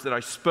words that I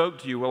spoke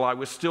to you while I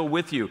was still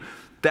with you,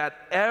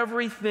 that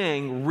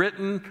everything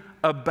written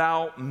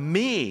about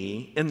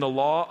me in the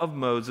law of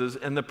Moses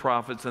and the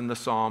prophets and the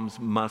Psalms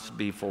must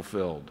be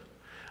fulfilled.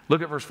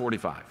 Look at verse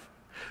 45.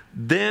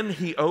 Then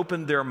he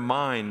opened their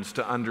minds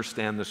to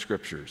understand the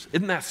scriptures.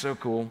 Isn't that so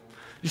cool?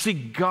 You see,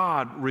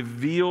 God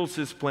reveals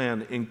his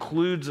plan,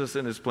 includes us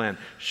in his plan,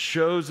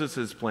 shows us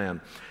his plan.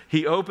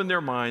 He opened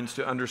their minds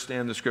to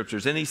understand the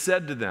scriptures. And he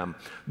said to them,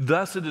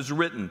 thus it is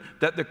written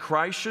that the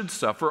Christ should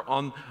suffer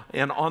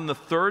and on the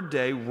third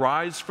day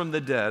rise from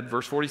the dead,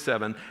 verse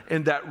 47,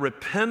 and that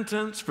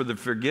repentance for the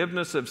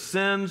forgiveness of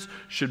sins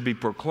should be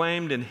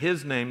proclaimed in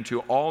his name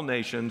to all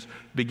nations,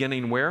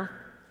 beginning where?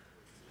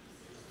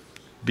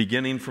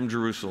 Beginning from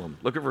Jerusalem.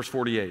 Look at verse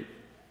 48.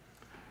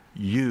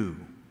 You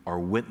are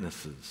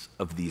witnesses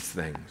of these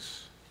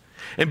things.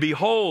 And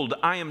behold,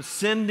 I am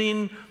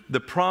sending the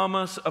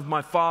promise of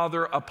my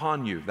Father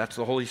upon you. That's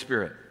the Holy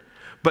Spirit.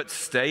 But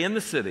stay in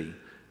the city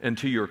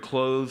until you're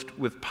clothed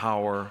with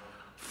power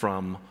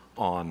from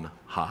on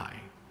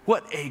high.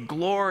 What a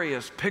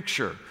glorious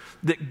picture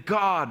that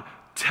God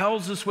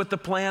tells us what the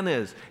plan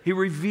is. He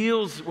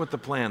reveals what the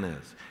plan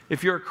is.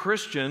 If you're a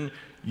Christian,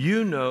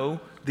 you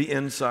know the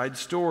inside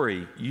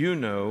story. You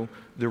know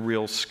the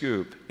real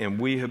scoop. And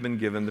we have been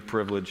given the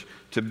privilege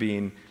to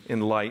being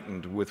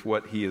enlightened with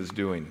what he is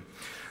doing.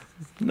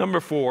 Number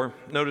 4,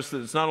 notice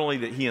that it's not only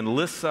that he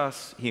enlists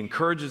us, he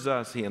encourages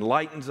us, he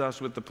enlightens us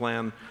with the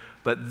plan,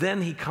 but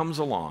then he comes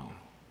along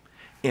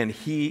and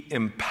he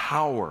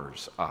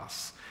empowers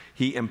us.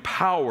 He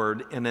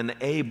empowered and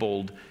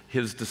enabled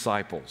his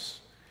disciples.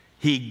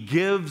 He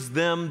gives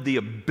them the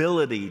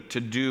ability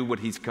to do what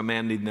he's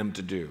commanding them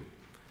to do.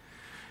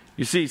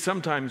 You see,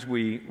 sometimes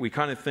we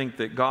kind of think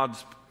that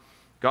God's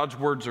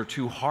words are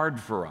too hard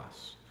for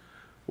us.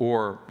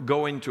 Or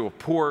going to a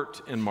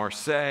port in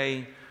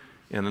Marseille,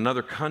 in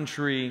another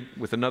country,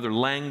 with another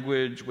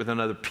language, with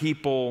another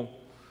people,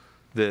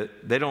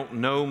 that they don't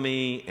know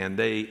me, and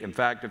in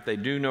fact, if they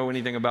do know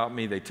anything about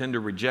me, they tend to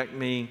reject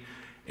me.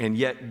 And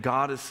yet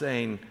God is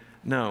saying,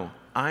 no,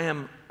 I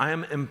am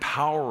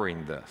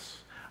empowering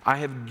this. I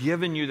have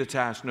given you the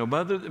task, no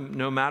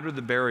matter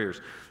the barriers.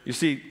 You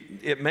see,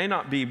 it may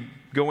not be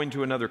going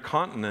to another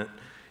continent.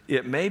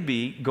 It may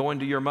be going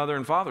to your mother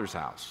and father's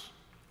house.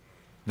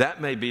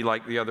 That may be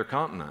like the other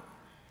continent.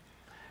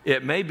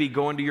 It may be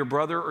going to your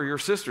brother or your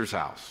sister's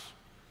house.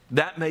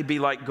 That may be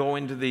like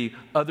going to the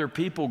other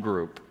people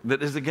group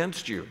that is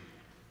against you.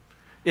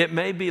 It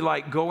may be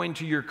like going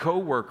to your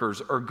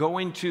coworkers or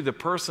going to the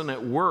person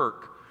at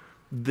work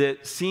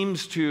that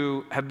seems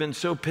to have been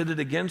so pitted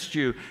against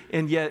you,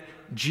 and yet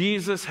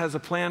Jesus has a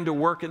plan to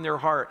work in their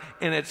heart,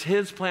 and it's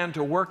his plan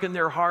to work in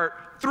their heart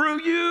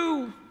through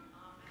you.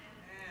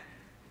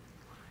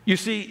 You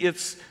see,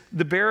 it's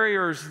the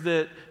barriers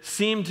that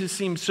seem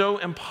so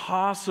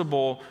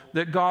impossible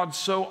that God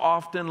so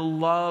often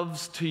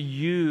loves to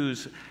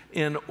use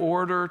in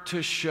order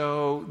to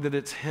show that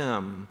it's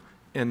him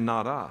and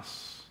not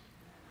us.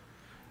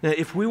 Now,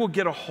 if we will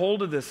get a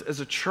hold of this as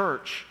a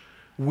church,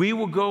 We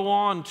will go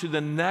on to the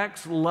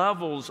next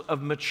levels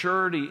of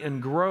maturity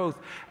and growth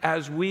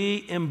as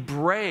we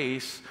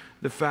embrace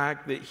the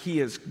fact that He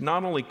has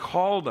not only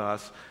called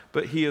us,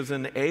 but He has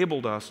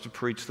enabled us to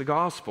preach the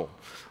gospel.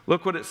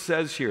 Look what it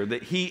says here,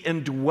 that He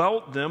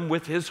indwelt them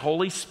with His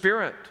Holy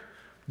Spirit.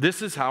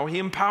 This is how He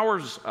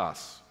empowers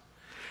us.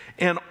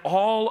 And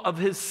all of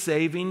His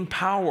saving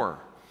power.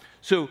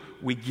 So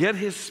we get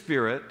His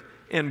Spirit,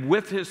 and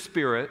with His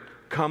Spirit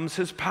comes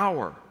His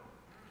power.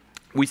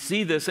 We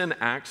see this in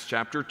Acts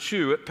chapter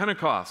 2 at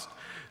Pentecost.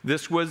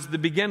 This was the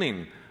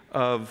beginning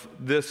of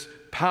this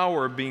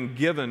power being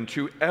given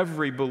to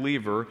every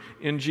believer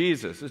in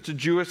Jesus. It's a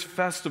Jewish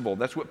festival.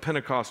 That's what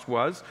Pentecost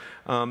was.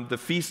 The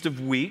Feast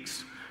of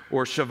Weeks,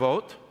 or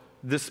Shavuot,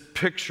 this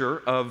picture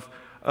of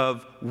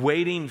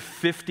waiting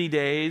 50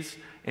 days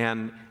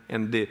and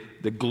the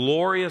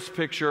glorious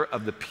picture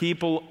of the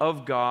people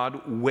of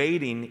God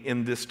waiting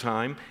in this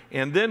time.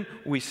 And then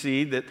we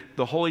see that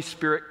the Holy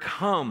Spirit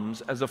comes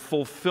as a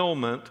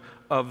fulfillment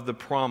of the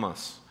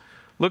promise.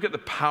 Look at the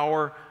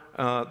power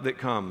that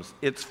comes.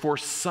 It's for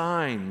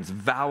signs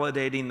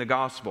validating the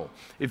gospel.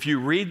 If you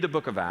read the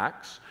book of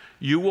Acts,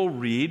 you will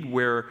read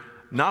where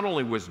not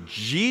only was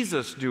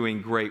Jesus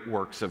doing great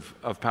works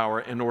of power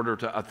in order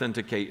to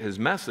authenticate His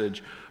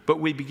message, but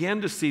we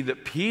began to see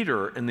that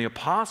Peter and the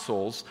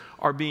apostles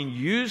are being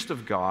used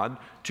of God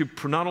to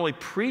not only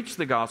preach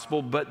the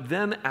gospel, but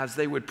then as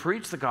they would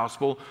preach the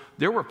gospel,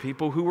 there were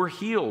people who were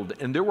healed,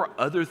 and there were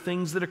other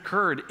things that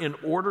occurred in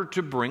order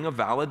to bring a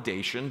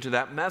validation to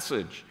that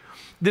message.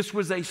 This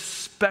was a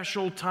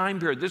special time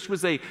period. This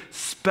was a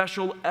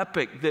special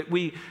epoch that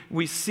we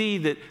see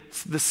that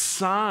the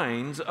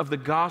signs of the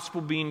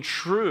gospel being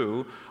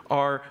true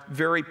are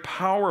very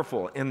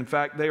powerful. In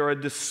fact, they are a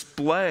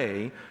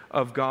display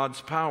of God's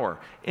power.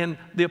 And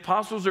the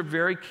apostles are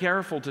very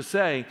careful to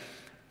say,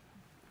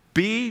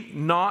 be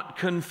not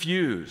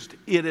confused.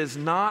 It is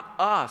not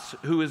us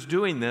who is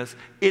doing this.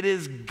 It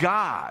is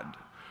God.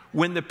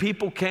 When the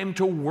people came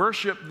to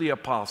worship the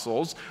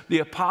apostles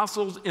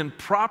in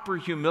proper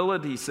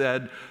humility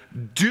said,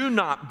 do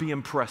not be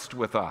impressed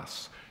with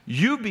us.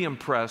 You be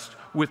impressed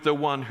with the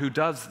one who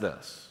does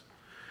this.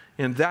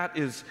 And that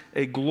is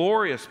a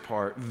glorious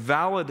part,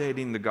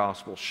 validating the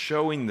gospel,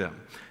 showing them.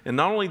 And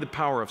not only the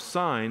power of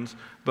signs,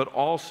 but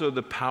also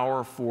the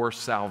power for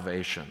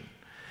salvation.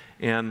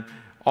 And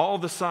all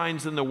the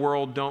signs in the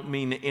world don't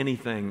mean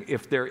anything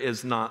if there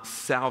is not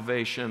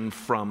salvation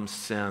from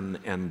sin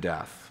and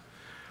death.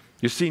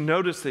 You see,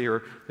 notice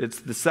here,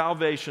 it's the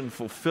salvation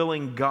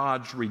fulfilling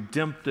God's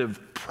redemptive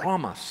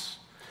promise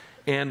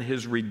and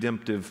His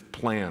redemptive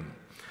plan.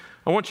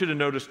 I want you to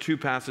notice two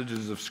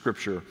passages of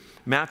Scripture.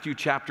 Matthew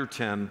chapter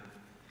 10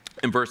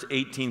 and verse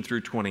 18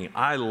 through 20.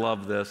 I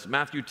love this.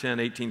 Matthew 10,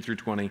 18 through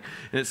 20.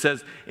 And it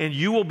says, and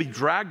you will be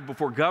dragged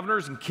before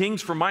governors and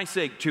kings for my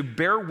sake to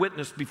bear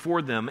witness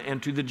before them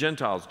and to the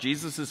Gentiles.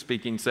 Jesus is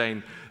speaking,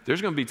 saying,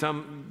 there's going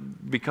to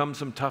become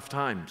some tough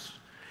times.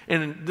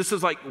 And this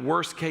is like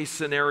worst case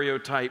scenario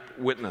type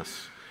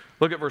witness.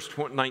 Look at verse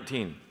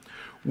 19.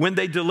 When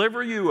they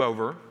deliver you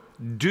over,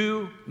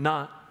 do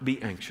not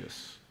be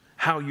anxious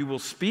how you will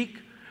speak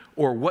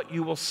or what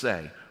you will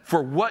say.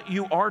 For what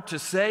you are to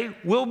say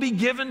will be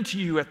given to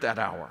you at that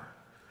hour.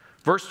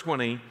 Verse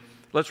 20,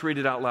 let's read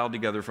it out loud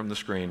together from the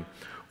screen.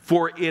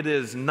 For it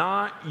is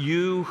not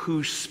you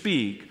who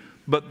speak,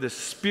 but the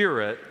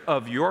Spirit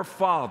of your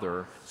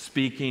Father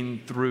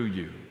speaking through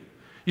you.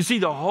 You see,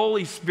 the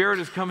Holy Spirit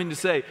is coming to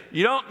say,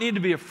 you don't need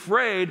to be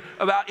afraid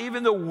about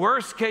even the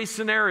worst case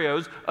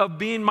scenarios of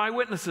being my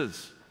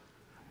witnesses.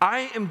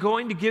 I am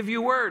going to give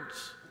you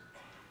words.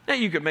 Now,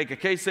 you could make a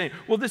case saying,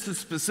 well, this is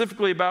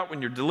specifically about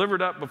when you're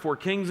delivered up before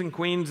kings and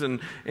queens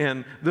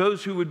and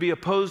those who would be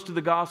opposed to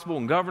the gospel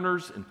and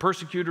governors and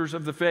persecutors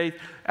of the faith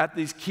at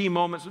these key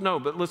moments.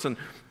 No, but listen,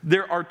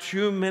 there are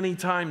too many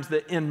times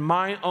that in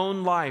my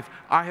own life,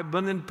 I have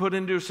been put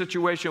into a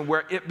situation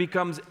where it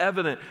becomes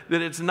evident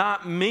that it's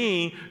not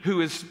me who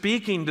is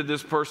speaking to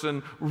this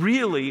person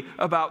really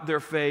about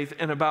their faith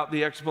and about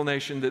the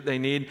explanation that they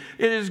need.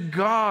 It is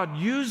God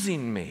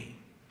using me.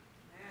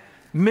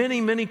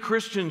 Many, many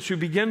Christians who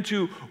begin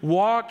to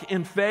walk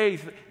in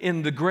faith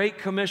in the Great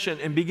Commission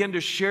and begin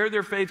to share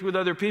their faith with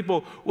other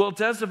people will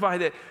testify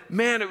that,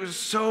 man, it was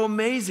so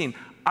amazing.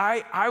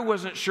 I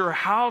wasn't sure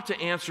how to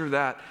answer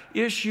that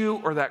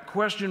issue or that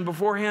question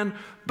beforehand,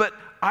 but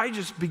I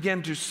just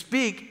began to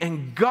speak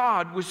and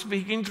God was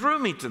speaking through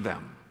me to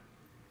them.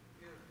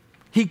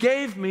 He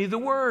gave me the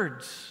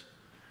words.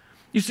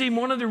 You see,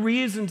 one of the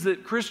reasons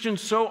that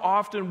Christians so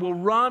often will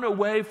run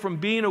away from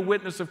being a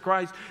witness of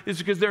Christ is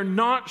because they're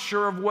not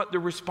sure of what the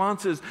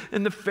response is.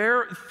 And the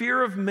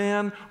fear of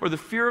man or the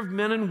fear of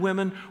men and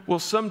women will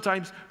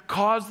sometimes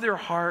cause their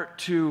heart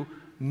to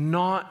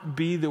not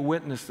be the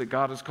witness that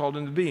God has called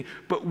them to be.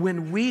 But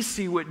when we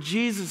see what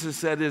Jesus has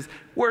said is,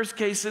 worst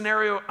case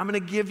scenario, I'm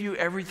going to give you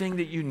everything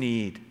that you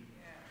need.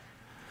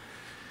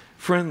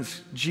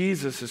 Friends,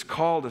 Jesus has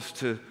called us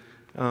to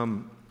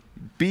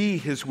be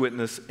his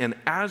witness, and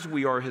as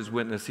we are his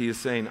witness, he is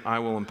saying, I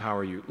will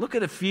empower you. Look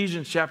at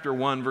Ephesians chapter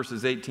 1,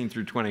 verses 18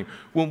 through 20.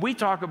 When we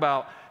talk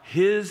about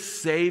his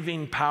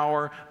saving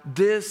power,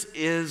 this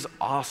is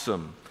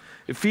awesome.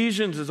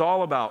 Ephesians is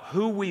all about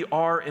who we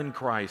are in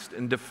Christ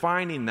and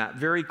defining that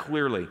very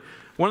clearly.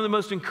 One of the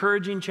most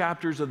encouraging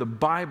chapters of the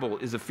Bible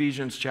is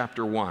Ephesians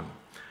chapter 1.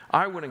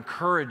 I would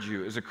encourage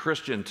you as a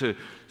Christian to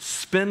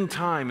spend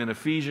time in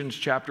Ephesians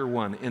chapter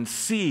 1 and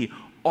see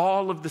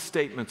all of the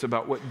statements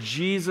about what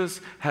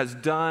Jesus has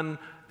done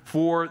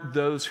for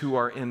those who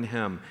are in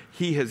him.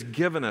 He has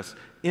given us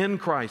in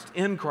Christ,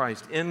 in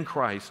Christ, in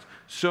Christ,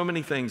 so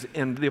many things.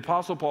 And the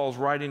Apostle Paul is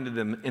writing to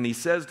them, and he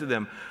says to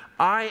them,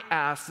 I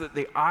ask that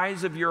the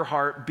eyes of your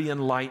heart be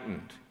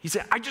enlightened. He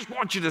said, I just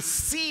want you to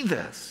see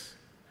this.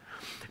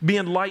 Be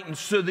enlightened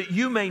so that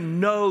you may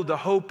know the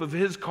hope of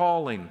his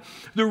calling,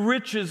 the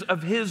riches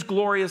of his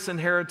glorious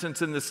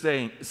inheritance in the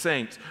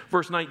saints.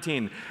 Verse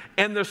 19,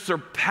 and the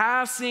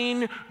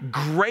surpassing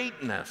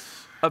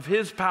greatness of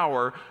his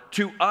power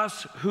to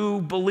us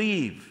who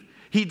believe.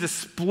 He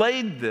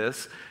displayed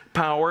this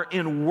power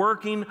in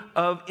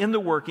the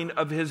working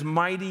of his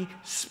mighty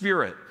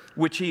Spirit,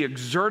 which he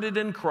exerted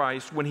in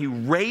Christ when he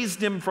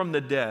raised him from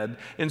the dead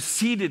and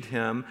seated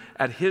him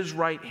at his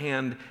right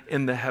hand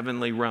in the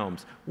heavenly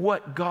realms.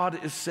 What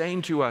God is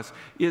saying to us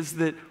is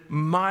that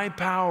my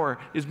power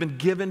has been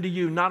given to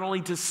you not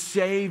only to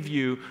save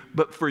you,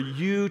 but for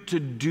you to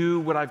do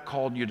what I've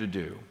called you to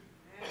do.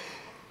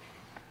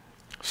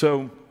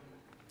 So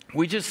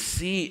we just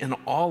see in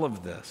all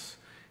of this,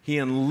 he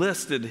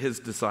enlisted his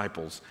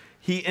disciples.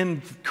 He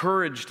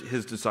encouraged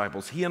his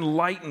disciples. He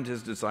enlightened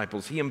his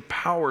disciples. He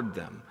empowered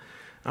them.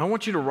 I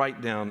want you to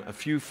write down a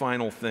few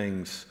final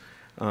things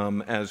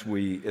as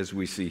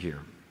we see here.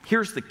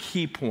 Here's the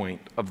key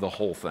point of the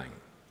whole thing.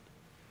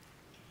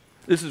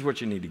 This is what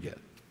you need to get.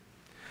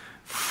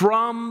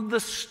 From the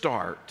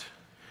start,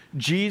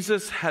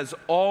 Jesus has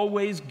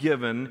always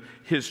given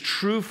his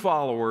true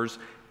followers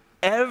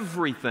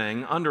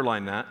everything,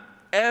 underline that,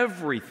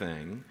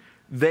 everything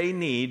they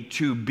need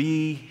to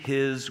be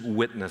his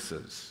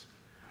witnesses.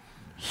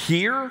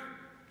 Here,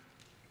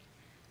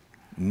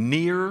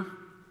 near,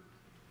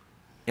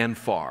 and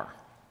far.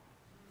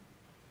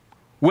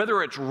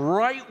 Whether it's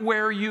right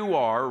where you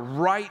are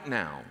right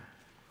now,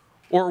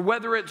 or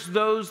whether it's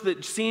those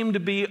that seem to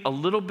be a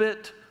little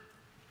bit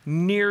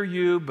near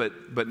you,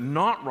 but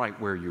not right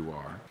where you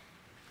are.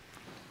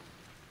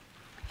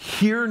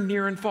 Here,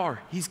 near, and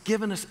far. He's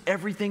given us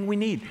everything we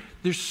need.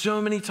 There's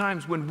so many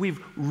times when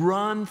we've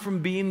run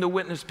from being the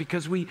witness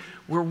because we're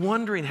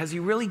wondering, has he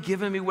really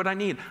given me what I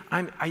need?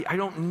 I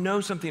don't know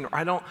something, or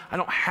I don't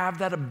have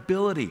that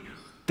ability.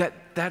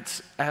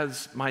 That's,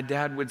 as my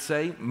dad would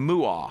say,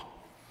 mooah.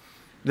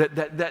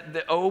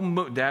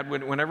 Dad,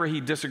 whenever he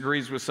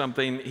disagrees with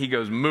something, he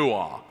goes,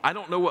 mooah. I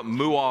don't know what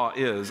mooah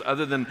is,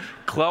 other than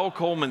Clell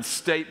Coleman's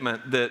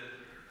statement that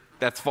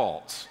that's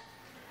false.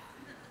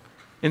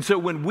 And so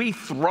when we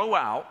throw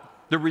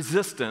out the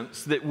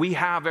resistance that we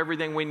have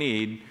everything we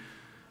need,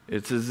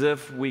 it's as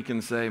if we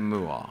can say,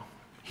 mooah.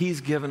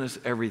 He's given us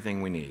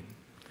everything we need.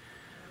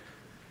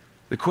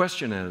 The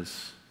question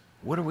is,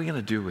 what are we going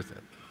to do with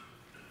it?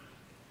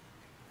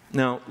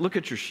 Now, look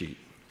at your sheet.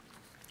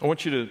 I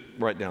want you to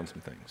write down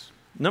some things.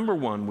 Number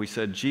one, we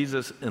said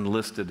Jesus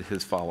enlisted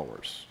his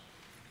followers.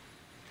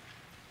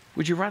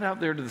 Would you write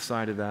out there to the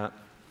side of that?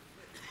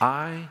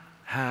 I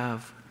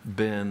have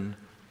been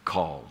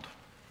called.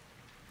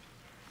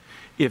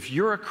 If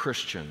you're a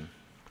Christian,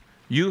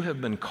 you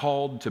have been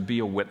called to be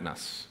a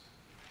witness.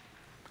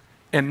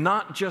 And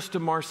not just to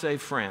Marseille,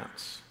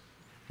 France.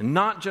 And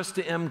not just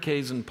to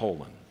MKs in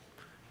Poland.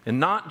 And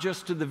not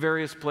just to the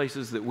various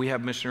places that we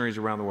have missionaries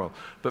around the world.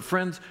 But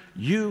friends,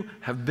 you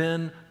have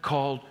been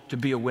called to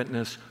be a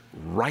witness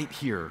right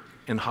here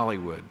in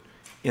Hollywood,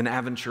 in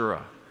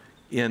Aventura,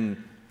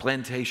 in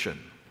Plantation,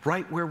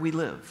 right where we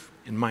live,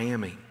 in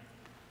Miami.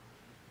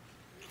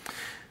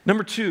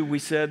 Number two, we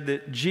said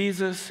that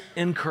Jesus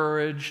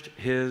encouraged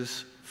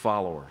his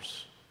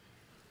followers.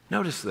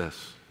 Notice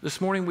this.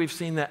 This morning we've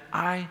seen that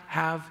I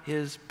have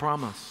his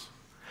promise.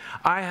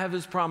 I have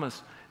his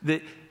promise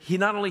that he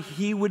not only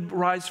he would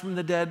rise from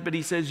the dead, but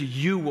he says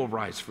you will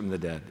rise from the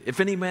dead. If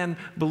any man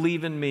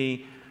believe in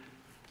me,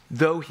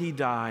 though he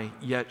die,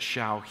 yet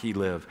shall he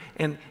live.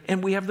 And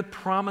we have the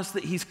promise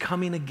that he's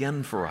coming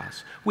again for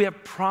us. We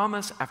have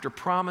promise after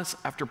promise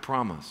after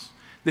promise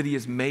that he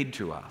has made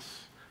to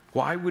us.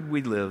 Why would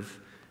we live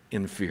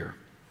in fear?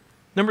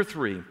 Number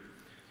three,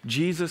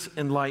 Jesus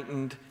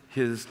enlightened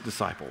his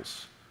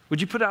disciples.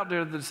 Would you put out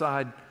there to the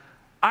side,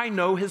 I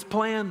know his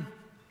plan.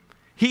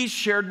 He's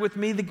shared with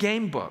me the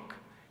game book.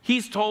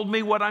 He's told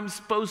me what I'm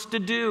supposed to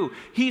do.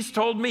 He's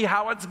told me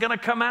how it's going to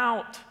come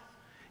out.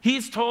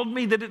 He's told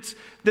me that it's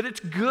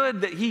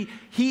good, that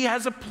he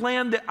has a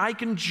plan that I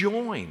can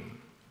join.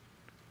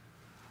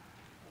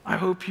 I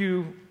hope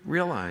you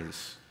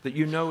realize that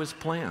you know his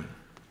plan.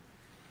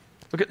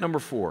 Look at number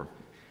four.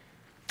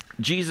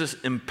 Jesus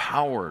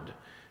empowered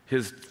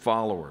his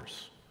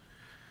followers.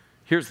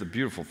 Here's the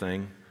beautiful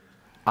thing.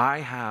 I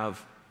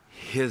have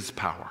his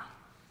power.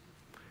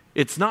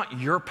 It's not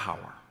your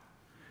power.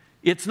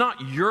 It's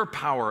not your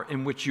power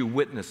in which you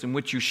witness, in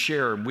which you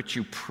share, in which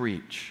you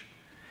preach.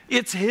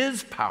 It's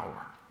His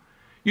power.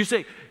 You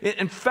say,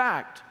 in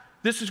fact,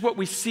 this is what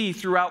we see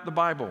throughout the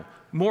Bible,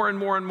 more and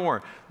more and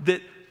more,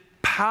 that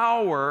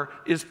power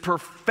is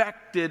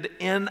perfected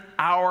in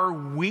our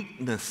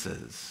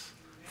weaknesses.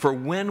 For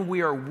when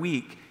we are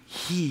weak,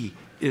 He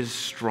is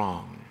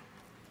strong.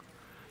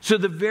 So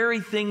the very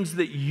things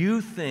that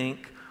you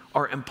think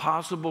are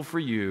impossible for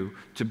you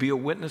to be a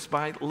witness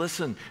by,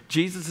 listen,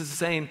 Jesus is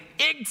saying,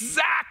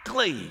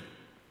 exactly.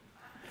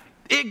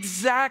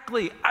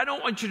 Exactly. I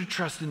don't want you to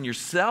trust in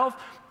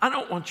yourself. I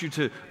don't want you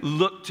to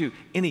look to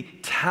any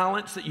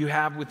talents that you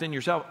have within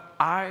yourself.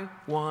 I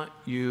want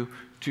you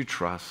to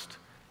trust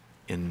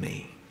in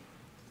me.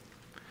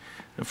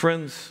 And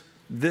friends,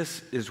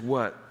 this is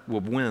what will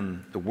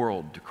win the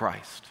world to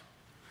Christ.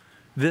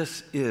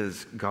 This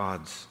is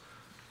God's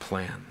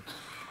plan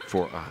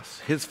for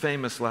us. His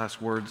famous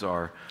last words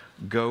are,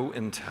 go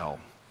and tell.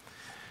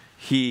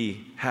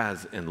 He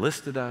has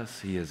enlisted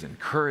us. He has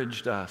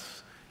encouraged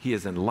us. He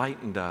has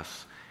enlightened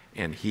us.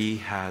 And He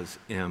has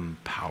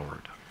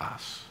empowered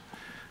us.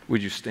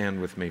 Would you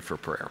stand with me for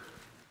prayer?